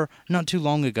 remember, not too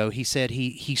long ago, he said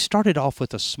he started off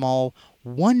with a small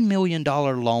 $1 million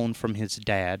loan from his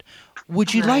dad.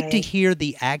 Would you like to hear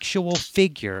the actual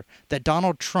figure that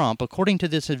Donald Trump, according to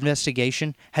this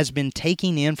investigation, has been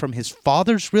taking in from his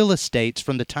father's real estates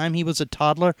from the time he was a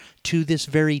toddler to this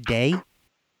very day?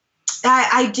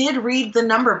 I did read the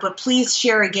number, but please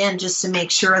share again just to make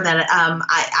sure that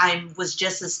I was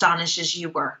just as astonished as you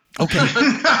were. Okay.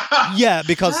 Yeah,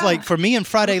 because like for me and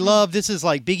Friday Love, this is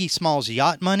like Biggie Smalls'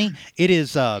 yacht money. It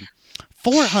is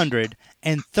 $413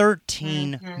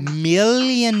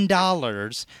 million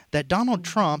that Donald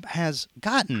Trump has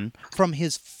gotten from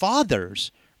his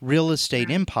father's real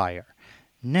estate empire.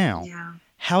 Now,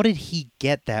 how did he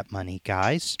get that money,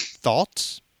 guys?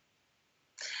 Thoughts?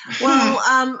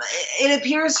 Well, it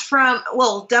appears from,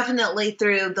 definitely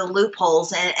through the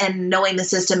loopholes and knowing the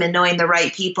system and knowing the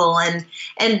right people and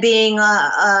being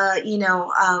a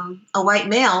white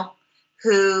male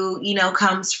who,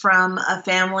 comes from a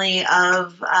family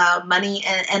of money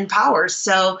and power.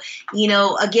 So,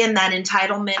 again, that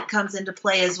entitlement comes into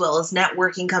play as well as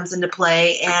networking comes into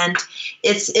play. And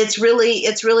it's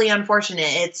really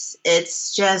unfortunate.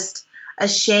 It's just a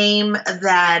shame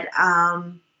that,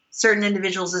 certain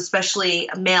individuals, especially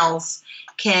males,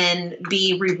 can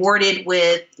be rewarded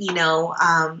with,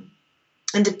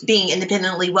 being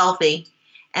independently wealthy.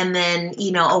 And then,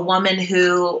 a woman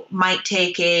who might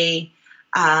take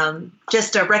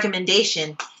just a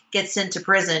recommendation gets sent to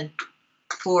prison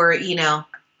for,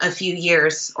 a few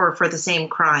years or for the same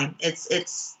crime.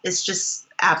 It's just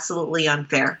absolutely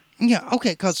unfair. Yeah.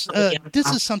 Okay. Because this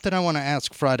is something I want to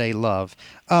ask Friday Love.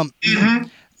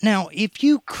 Now,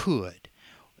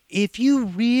 if you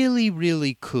really,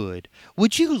 really could,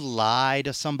 would you lie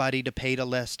to somebody to pay the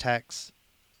less tax?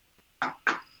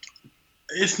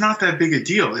 It's not that big a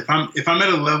deal. If I'm at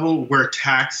a level where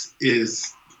tax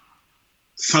is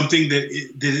something that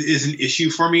is an issue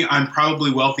for me, I'm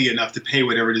probably wealthy enough to pay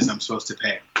whatever it is I'm supposed to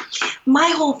pay.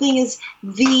 My whole thing is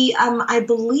I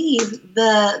believe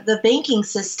the banking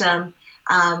system,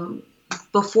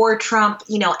 before Trump,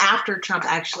 after Trump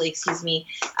actually,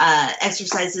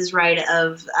 exercised his right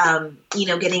of,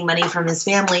 getting money from his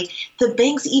family, the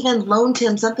banks even loaned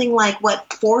him something like,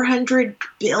 $400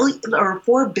 billion or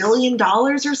 $4 billion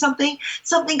or something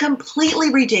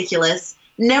completely ridiculous,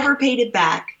 never paid it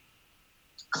back,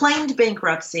 claimed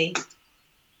bankruptcy.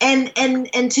 And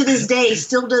to this day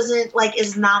still doesn't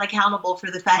is not accountable for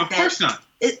the fact that, of course not.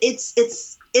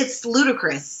 It's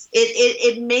ludicrous.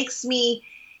 It makes me,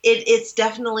 it's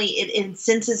definitely, it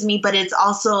incenses me, but it's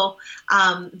also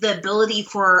the ability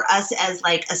for us as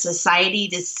a society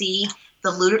to see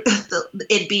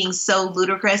it being so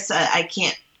ludicrous. I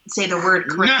can't say the word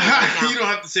correctly right now. You don't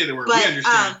have to say the word. But, we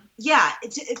understand.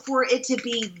 For it to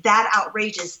be that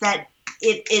outrageous that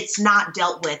it's not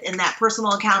dealt with, and that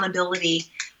personal accountability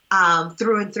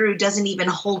through and through doesn't even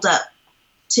hold up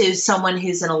to someone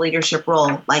who's in a leadership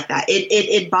role like that.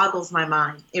 It boggles my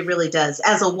mind. It really does.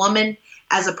 As a woman,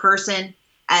 as a person,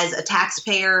 as a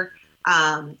taxpayer,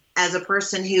 as a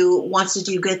person who wants to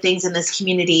do good things in this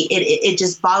community, it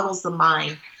just boggles the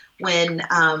mind when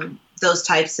those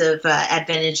types of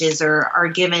advantages are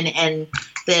given, and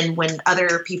then when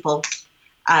other people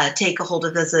take a hold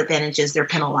of those advantages, they're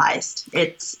penalized.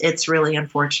 It's really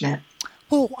unfortunate.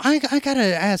 Well, I got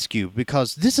to ask you,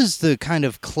 because this is the kind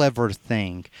of clever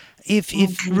thing. If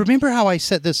remember how I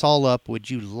set this all up, would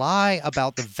you lie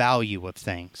about the value of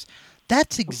things?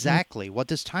 That's exactly what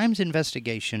this Times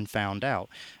investigation found out.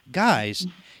 Guys,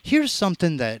 here's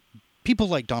something that people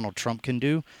like Donald Trump can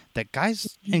do that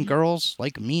guys and girls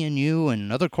like me and you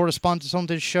and other correspondents on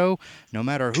this show, no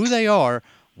matter who they are,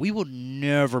 we will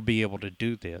never be able to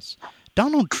do this.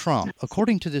 Donald Trump,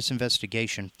 according to this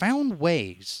investigation, found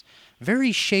ways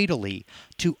very shadily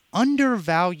to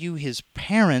undervalue his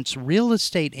parents' real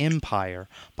estate empire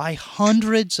by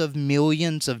hundreds of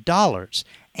millions of dollars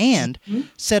and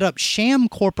set up sham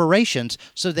corporations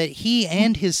so that he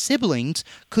and his siblings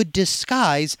could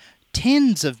disguise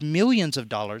tens of millions of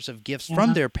dollars of gifts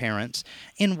from their parents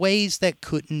in ways that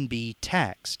couldn't be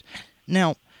taxed.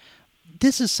 Now,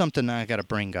 this is something I got to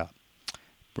bring up.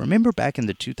 Remember back in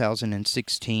the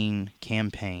 2016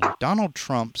 campaign, Donald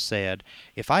Trump said,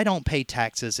 if I don't pay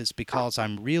taxes, it's because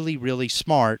I'm really, really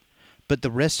smart, but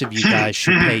the rest of you guys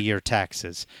should pay your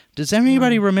taxes. Does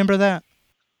anybody remember that?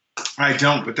 I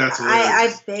don't, but that's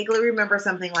I vaguely remember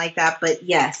something like that, but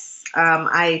yes.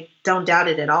 I don't doubt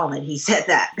it at all that he said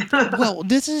that. Well,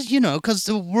 this is, because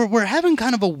we're having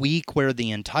kind of a week where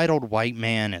the entitled white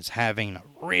man is having a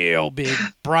real big,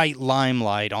 bright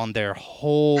limelight on their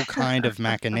whole kind of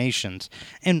machinations.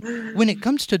 And when it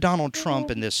comes to Donald Trump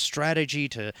and this strategy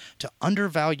to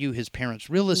undervalue his parents'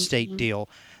 real estate deal,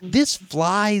 this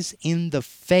flies in the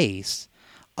face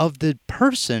of the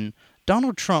person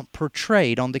Donald Trump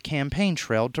portrayed on the campaign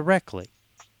trail directly.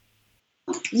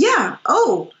 Yeah.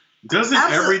 Oh, doesn't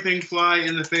everything fly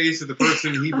in the face of the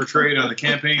person he portrayed on the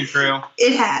campaign trail?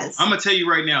 It has. I'm going to tell you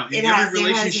right now, in every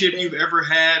relationship you've ever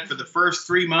had for the first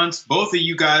 3 months, both of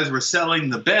you guys were selling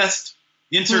the best,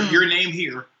 insert your name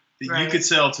here, that you could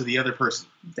sell to the other person.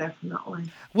 Definitely.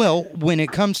 Well, when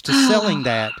it comes to selling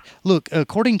that, look,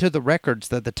 according to the records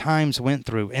that the Times went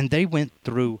through, and they went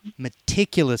through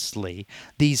meticulously,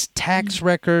 these tax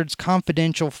records,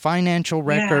 confidential financial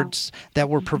records that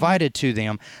were provided to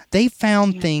them, they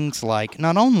found things like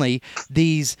not only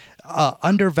these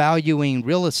undervaluing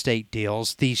real estate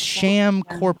deals, these sham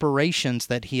corporations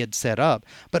that he had set up,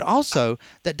 but also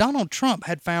that Donald Trump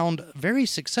had found very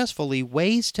successfully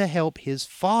ways to help his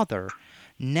father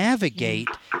navigate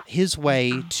his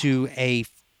way to a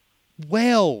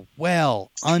well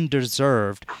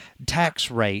undeserved tax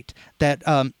rate that,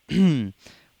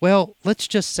 well, let's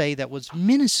just say that was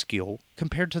minuscule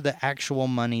compared to the actual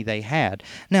money they had.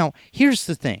 Now, here's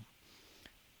the thing.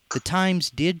 The Times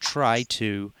did try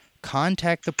to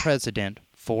contact the president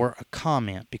for a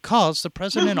comment because the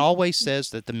president always says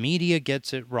that the media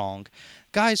gets it wrong.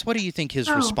 Guys, what do you think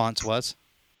his response was?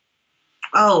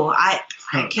 Oh, I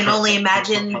can only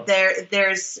imagine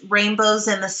there's rainbows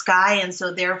in the sky, and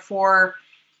so therefore,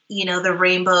 the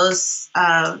rainbows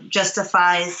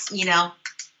justifies,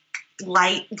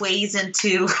 light ways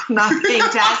into not paying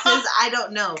taxes. I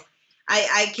don't know.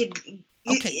 I could,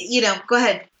 go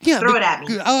ahead. Yeah, throw it at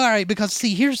me. All right, because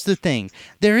see, here's the thing.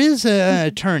 There is an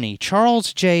attorney,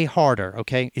 Charles J. Harder,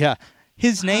 okay? Yeah,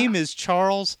 his name is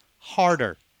Charles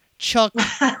Harder. Chuck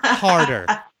Harder.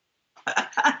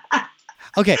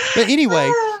 Okay, but anyway,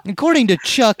 according to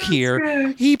Chuck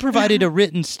here, he provided a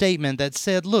written statement that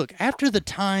said, look, after the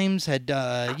Times had,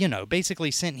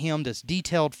 basically sent him this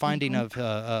detailed finding of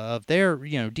their,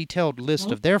 detailed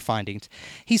list of their findings,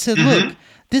 he said, look,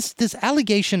 this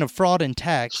allegation of fraud and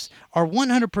tax are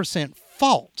 100%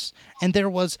 false, and there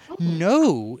was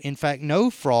no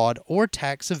fraud or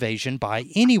tax evasion by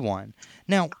anyone.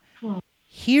 Now,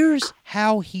 here's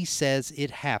how he says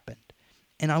it happened.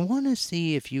 And I want to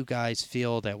see if you guys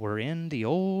feel that we're in the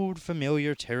old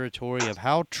familiar territory of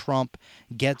how Trump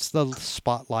gets the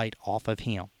spotlight off of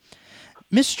him.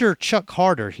 Mr. Chuck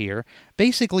Harder here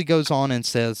basically goes on and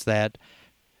says that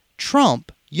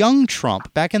Trump, young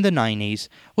Trump, back in the 90s,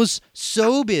 was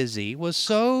so busy, was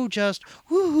so just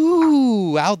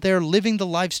woohoo out there living the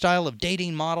lifestyle of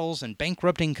dating models and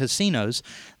bankrupting casinos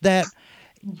that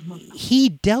he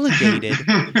delegated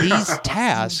these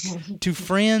tasks to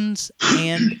friends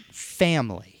and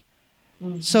family.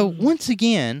 So once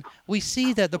again, we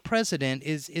see that the president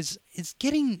is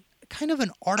getting kind of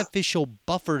an artificial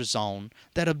buffer zone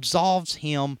that absolves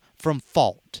him from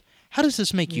fault. How does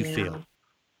this make you feel?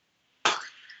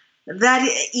 That,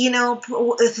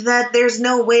 that there's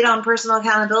no weight on personal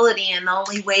accountability, and the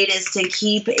only weight is to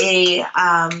keep a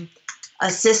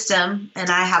system,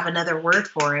 and I have another word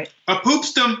for it. A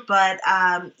poopstum. But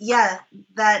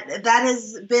that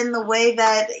has been the way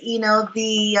that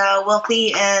the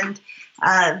wealthy and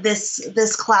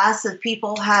this class of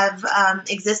people have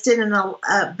existed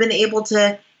and been able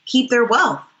to keep their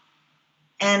wealth.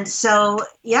 And so,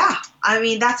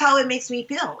 that's how it makes me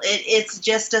feel. It's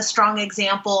just a strong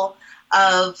example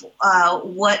of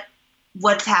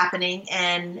what's happening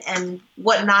and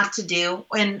what not to do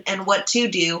and what to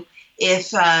do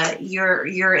if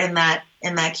you're in that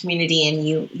community and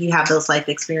you have those life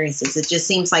experiences. It just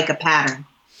seems like a pattern,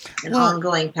 an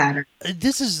ongoing pattern.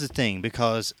 This is the thing,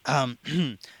 because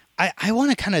I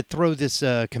want to kind of throw this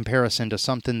comparison to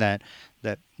something that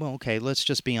that, well, okay, let's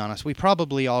just be honest, we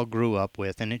probably all grew up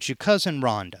with, and it's your cousin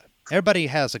Rhonda. Everybody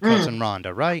has a cousin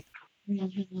Rhonda, right?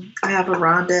 Mm-hmm. I have a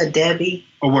Rhonda, a Debbie,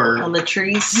 a word, a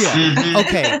Latrice. Yeah.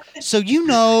 Okay. So you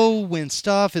know when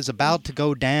stuff is about to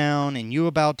go down and you're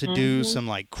about to do some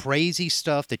like crazy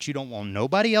stuff that you don't want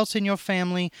nobody else in your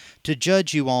family to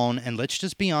judge you on, and let's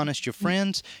just be honest, your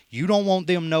friends, you don't want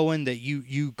them knowing that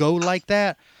you go like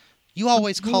that. You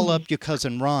always call up your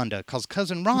cousin Rhonda, because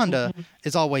cousin Rhonda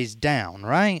is always down,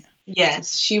 right?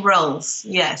 Yes, she rolls.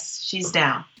 Yes, she's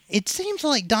down. It seems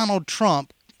like Donald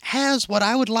Trump has what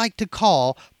I would like to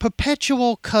call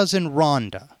perpetual cousin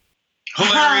Rhonda.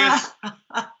 Hilarious.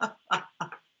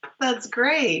 That's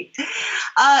great.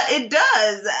 It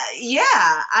does.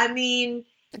 Yeah. I mean,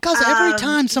 because every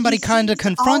time somebody kind of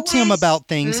confronts him about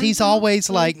things, he's always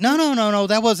like, no,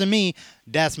 that wasn't me.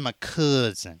 That's my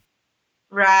cousin.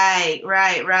 Right.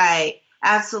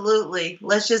 Absolutely.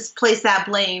 Let's just place that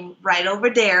blame right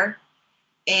over there.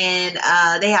 And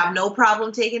they have no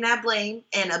problem taking that blame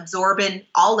and absorbing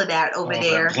all of that over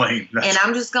there. And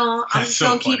I'm just gonna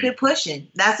keep it pushing.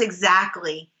 That's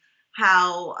exactly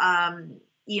how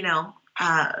the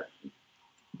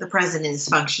president is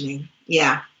functioning.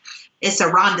 Yeah. It's a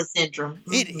Rhonda syndrome.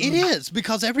 It is,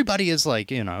 because everybody is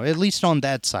like, at least on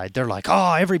that side, they're like,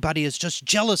 oh, everybody is just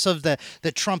jealous of that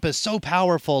Trump is so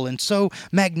powerful and so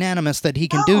magnanimous that he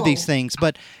can do these things.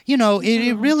 But,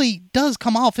 it really does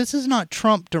come off. This is not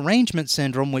Trump derangement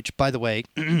syndrome, which, by the way,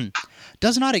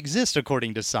 does not exist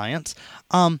according to science.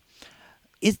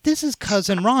 This is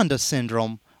cousin Rhonda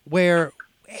syndrome, where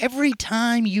every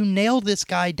time you nail this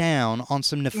guy down on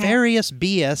some nefarious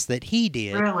BS that he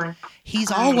did, he's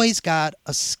always got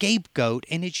a scapegoat,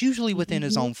 and it's usually within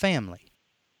his own family.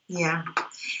 Yeah.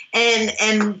 And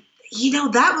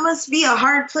that must be a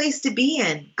hard place to be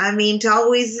in. I mean, to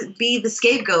always be the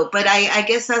scapegoat, but I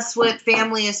guess that's what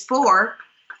family is for.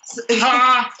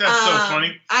 That's so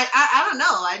funny. I don't know.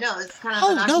 I know it's kind of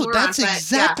an oxymoron, that's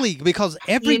exactly because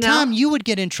every time you would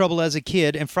get in trouble as a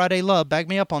kid, and Friday Love, back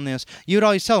me up on this, you'd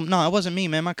always tell them, no, it wasn't me,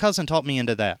 man. My cousin taught me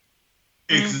into that.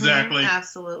 Exactly.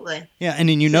 Absolutely. Yeah, and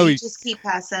then you just keep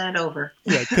passing it over.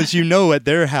 Yeah, because at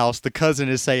their house, the cousin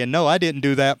is saying, no, I didn't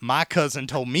do that. My cousin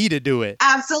told me to do it.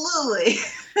 Absolutely.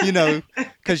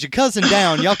 Because your cousin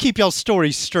down, y'all keep y'all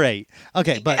stories straight.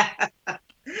 Okay, but...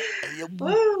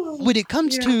 when it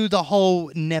comes to the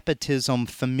whole nepotism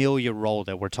familiar role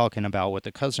that we're talking about with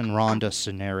the cousin Rhonda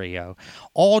scenario,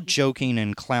 all joking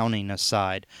and clowning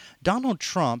aside, Donald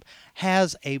Trump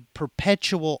has a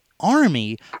perpetual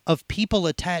army of people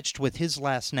attached with his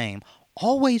last name,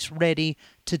 always ready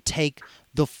to take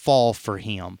the fall for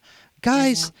him.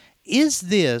 Guys, is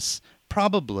this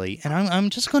probably, and I'm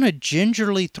just going to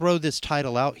gingerly throw this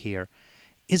title out here,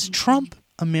 is Trump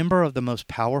a member of the most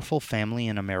powerful family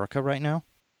in America right now?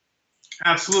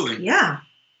 Absolutely. Yeah.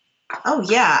 Oh,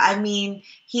 yeah. I mean,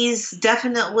 he's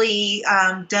definitely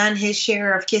done his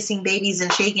share of kissing babies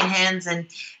and shaking hands and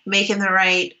making the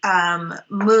right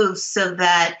moves so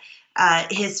that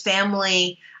his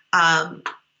family, will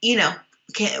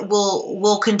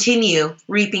continue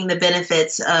reaping the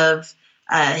benefits of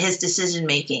his decision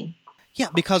making. Yeah,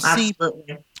 because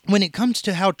when it comes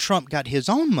to how Trump got his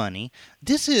own money,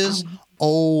 this is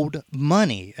old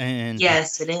money. And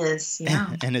yes, it is.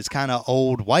 Yeah. And it's kind of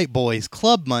old white boys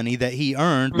club money that he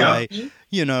earned by,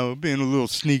 being a little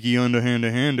sneaky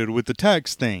underhanded with the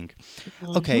tax thing.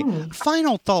 Okay,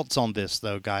 final thoughts on this,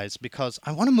 though, guys, because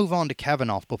I want to move on to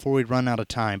Kavanaugh before we run out of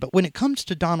time. But when it comes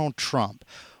to Donald Trump,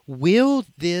 will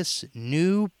this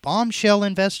new bombshell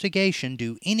investigation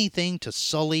do anything to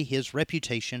sully his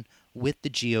reputation with the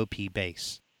GOP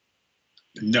base?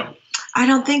 No. I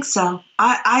don't think so.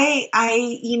 I'm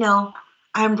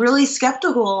really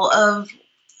skeptical of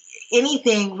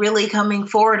anything really coming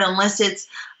forward unless it's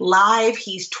live.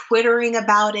 He's twittering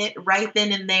about it right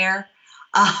then and there.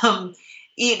 I'm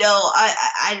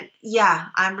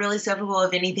really skeptical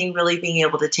of anything really being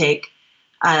able to take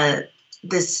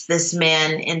this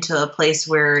man into a place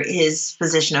where his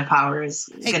position of power is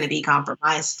going to be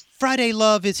compromised. Friday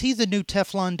Love, is he the new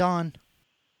Teflon Don?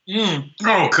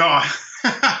 Oh, God.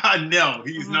 No,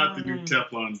 he's not the new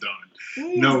Teflon Don.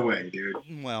 No way, dude.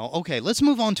 Well, okay, let's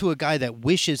move on to a guy that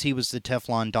wishes he was the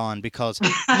Teflon Don, because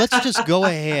let's just go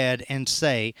ahead and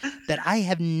say that I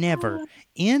have never,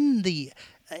 in the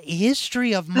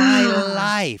history of my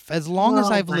life, as long as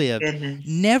I've lived,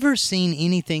 never seen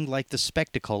anything like the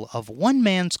spectacle of one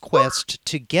man's quest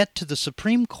to get to the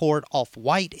Supreme Court off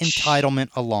white entitlement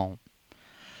alone.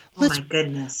 My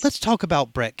goodness. Let's talk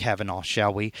about Brett Kavanaugh,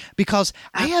 shall we? Because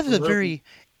I have a very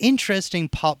interesting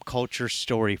pop culture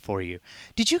story for you.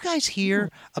 Did you guys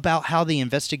hear about how the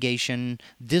investigation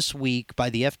this week by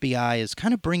the FBI is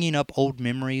kind of bringing up old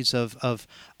memories of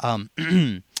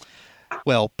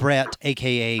well, Brett,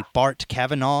 a.k.a. Bart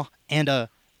Kavanaugh, and a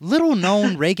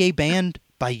little-known reggae band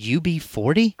by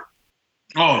UB40?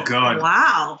 Oh, God.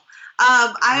 Wow.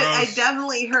 I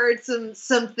definitely heard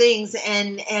some things,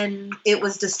 and it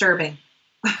was disturbing.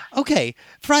 Okay,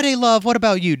 Friday Love, what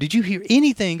about you? Did you hear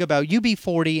anything about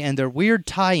UB40 and their weird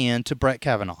tie-in to Brett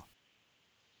Kavanaugh?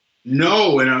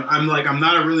 No, and I'm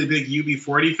not a really big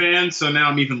UB40 fan, so now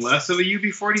I'm even less of a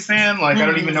UB40 fan. Like, I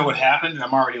don't even know what happened, and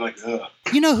I'm already like, ugh.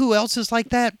 You know who else is like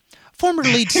that? Former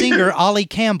lead singer Ollie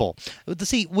Campbell.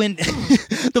 See, when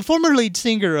the former lead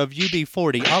singer of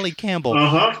UB40, Ollie Campbell,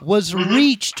 was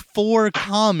reached for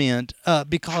comment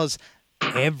because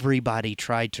everybody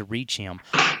tried to reach him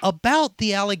about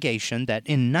the allegation that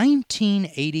in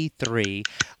 1983,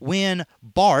 when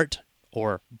Bart,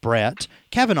 or Brett,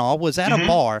 Kavanaugh was at a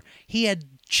bar, he had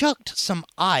chucked some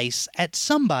ice at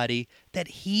somebody that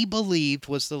he believed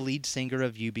was the lead singer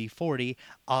of UB40,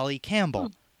 Ollie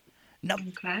Campbell. Now,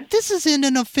 this is in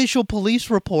an official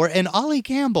police report, and Ollie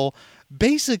Campbell,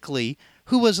 basically,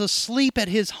 who was asleep at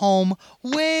his home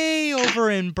way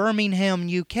over in Birmingham,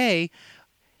 UK,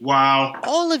 wow.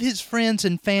 All of his friends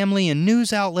and family and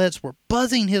news outlets were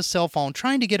buzzing his cell phone,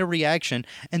 trying to get a reaction,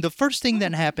 and the first thing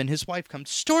that happened, his wife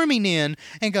comes storming in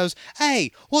and goes,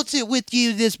 "Hey, what's it with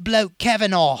you, this bloke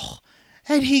Kavanaugh?"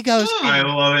 And he goes, I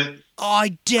love it.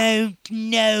 "I don't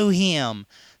know him."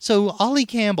 So Ollie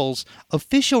Campbell's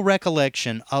official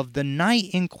recollection of the night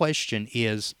in question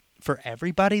is, for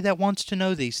everybody that wants to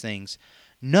know these things,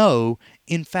 no,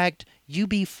 in fact,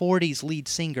 UB40's lead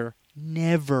singer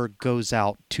never goes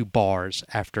out to bars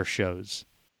after shows.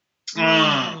 Yeah,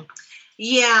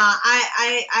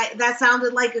 I that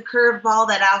sounded like a curveball.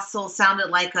 That also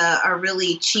sounded like a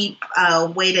really cheap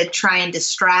way to try and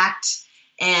distract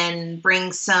and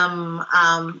bring some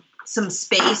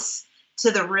space to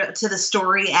the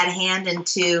story at hand, and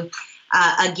to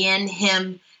again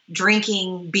him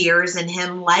drinking beers and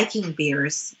him liking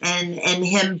beers and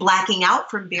him blacking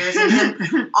out from beers and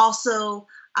him also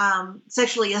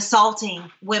sexually assaulting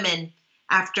women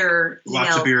after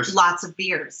lots of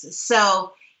beers.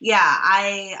 So yeah,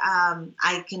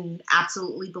 I can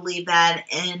absolutely believe that,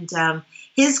 and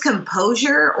his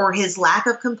composure, or his lack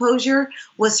of composure,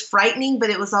 was frightening, but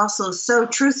it was also so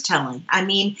truth-telling. I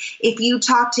mean, if you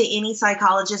talk to any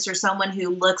psychologist or someone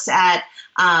who looks at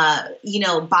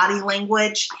body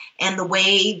language and the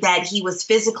way that he was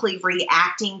physically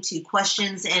reacting to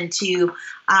questions and to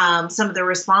some of the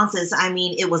responses, I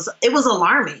mean, it was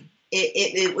alarming.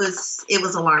 It was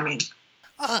alarming.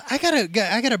 I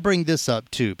gotta bring this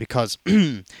up too, because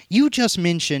you just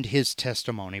mentioned his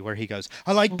testimony where he goes,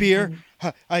 "I like beer.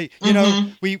 We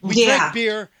drank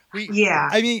beer.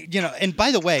 I mean, and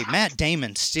by the way, Matt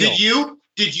Damon still.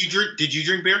 Did you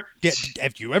drink beer?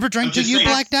 Have you ever drank till you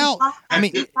blacked out? I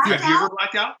mean, have you ever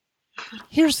blacked out?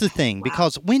 Here's the thing,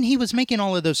 because when he was making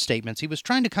all of those statements, he was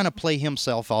trying to kind of play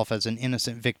himself off as an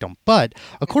innocent victim. But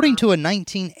according to a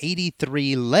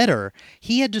 1983 letter,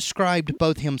 he had described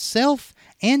both himself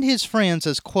and his friends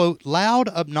as, quote, loud,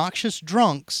 obnoxious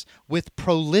drunks with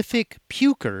prolific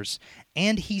pukers,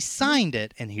 and he signed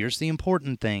it, and here's the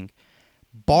important thing,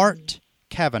 Bart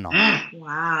Kavanaugh.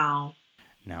 Wow.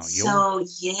 Now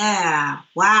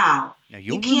wow. Now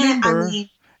you'll remember...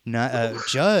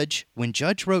 when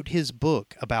Judge wrote his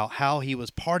book about how he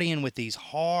was partying with these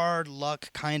hard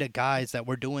luck kind of guys that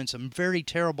were doing some very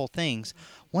terrible things,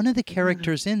 one of the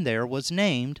characters in there was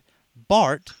named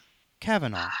Bart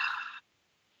Kavanaugh.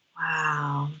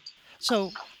 Wow.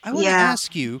 So I want to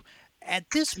ask you,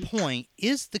 at this point,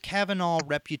 is the Kavanaugh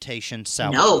reputation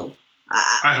sour? No.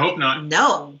 I hope not.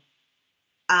 No.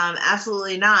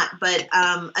 Absolutely not. But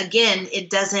again, it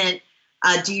doesn't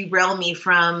derail me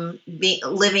from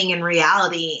living in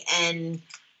reality and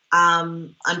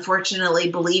unfortunately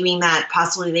believing that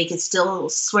possibly they could still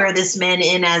swear this man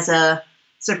in as a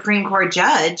Supreme Court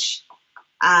judge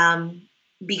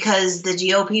because the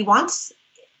GOP wants,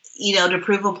 to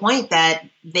prove a point that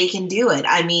they can do it.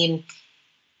 I mean,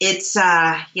 it's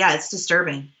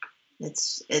disturbing.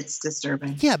 It's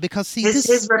disturbing. Yeah, because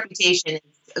his reputation is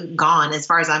gone as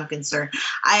far as I'm concerned.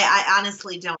 I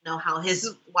honestly don't know how his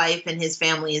wife and his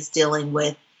family is dealing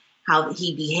with how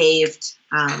he behaved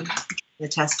the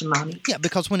testimony. Yeah,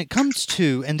 because when it comes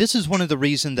to, and this is one of the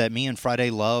reasons that me and Friday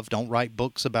Love don't write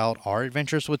books about our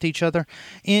adventures with each other.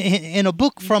 In a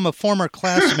book from a former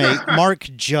classmate, Mark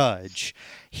Judge,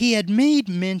 he had made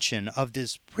mention of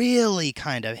this really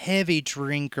kind of heavy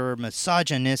drinker,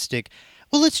 misogynistic,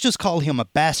 well, let's just call him a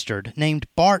bastard, named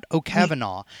Bart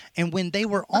Kavanaugh. And when they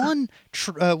were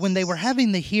when they were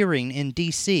having the hearing in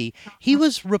D.C., he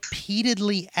was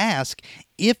repeatedly asked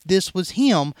if this was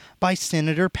him by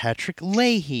Senator Patrick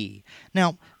Leahy.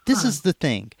 Now, this is the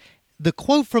thing. The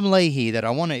quote from Leahy that I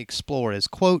want to explore is,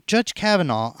 quote, Judge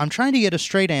Kavanaugh, I'm trying to get a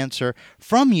straight answer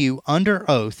from you under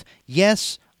oath,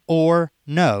 yes or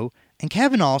no. And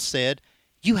Kavanaugh said,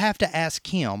 you have to ask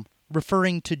him,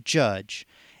 referring to Judge.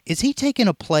 Is he taking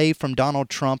a play from Donald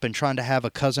Trump and trying to have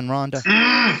a cousin Rhonda?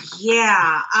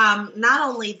 Yeah. Not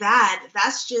only that,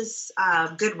 that's just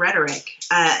good rhetoric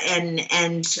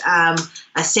and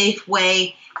a safe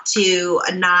way to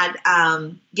not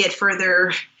get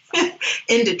further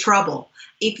into trouble.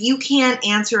 If you can't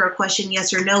answer a question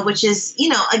yes or no, which is,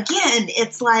 again,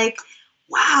 it's like,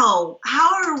 wow,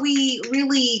 how are we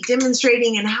really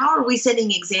demonstrating and how are we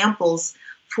setting examples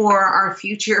for our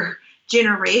future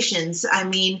generations? I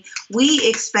mean, we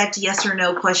expect yes or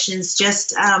no questions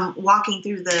just walking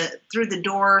through the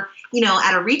door,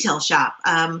 at a retail shop.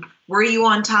 Were you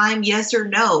on time? Yes or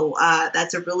no?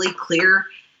 That's a really clear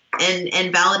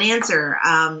and valid answer.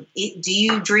 Do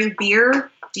you drink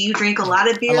beer? Do you drink a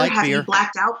lot of beer? Have you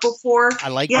blacked out before? I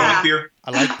like beer.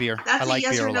 I like beer. That's I like a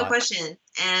yes beer or no question.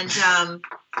 And Don't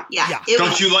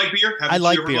you like beer? I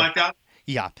like you ever beer. blacked out?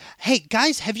 Yeah. Hey,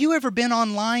 guys, have you ever been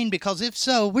online? Because if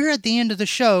so, we're at the end of the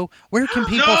show. Where can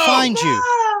people find you?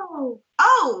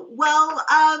 Oh, well,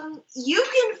 you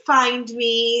can find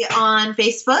me on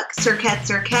Facebook, Serqet,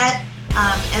 Serqet,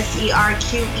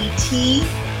 Serqet,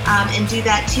 and do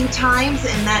that 2 times,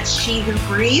 and that's She Who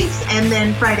Breathes, and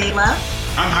then Friday Love.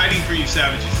 I'm hiding for you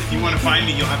savages. If you want to find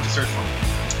me, you'll have to search for me.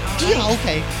 Yeah,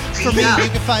 okay. For me, you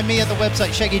can find me at the website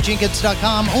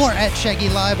shaggyjenkins.com or at Shaggy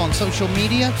Live on social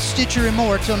media, Stitcher, and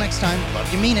more. Till next time, love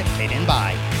you, mean it. Kate and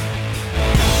bye.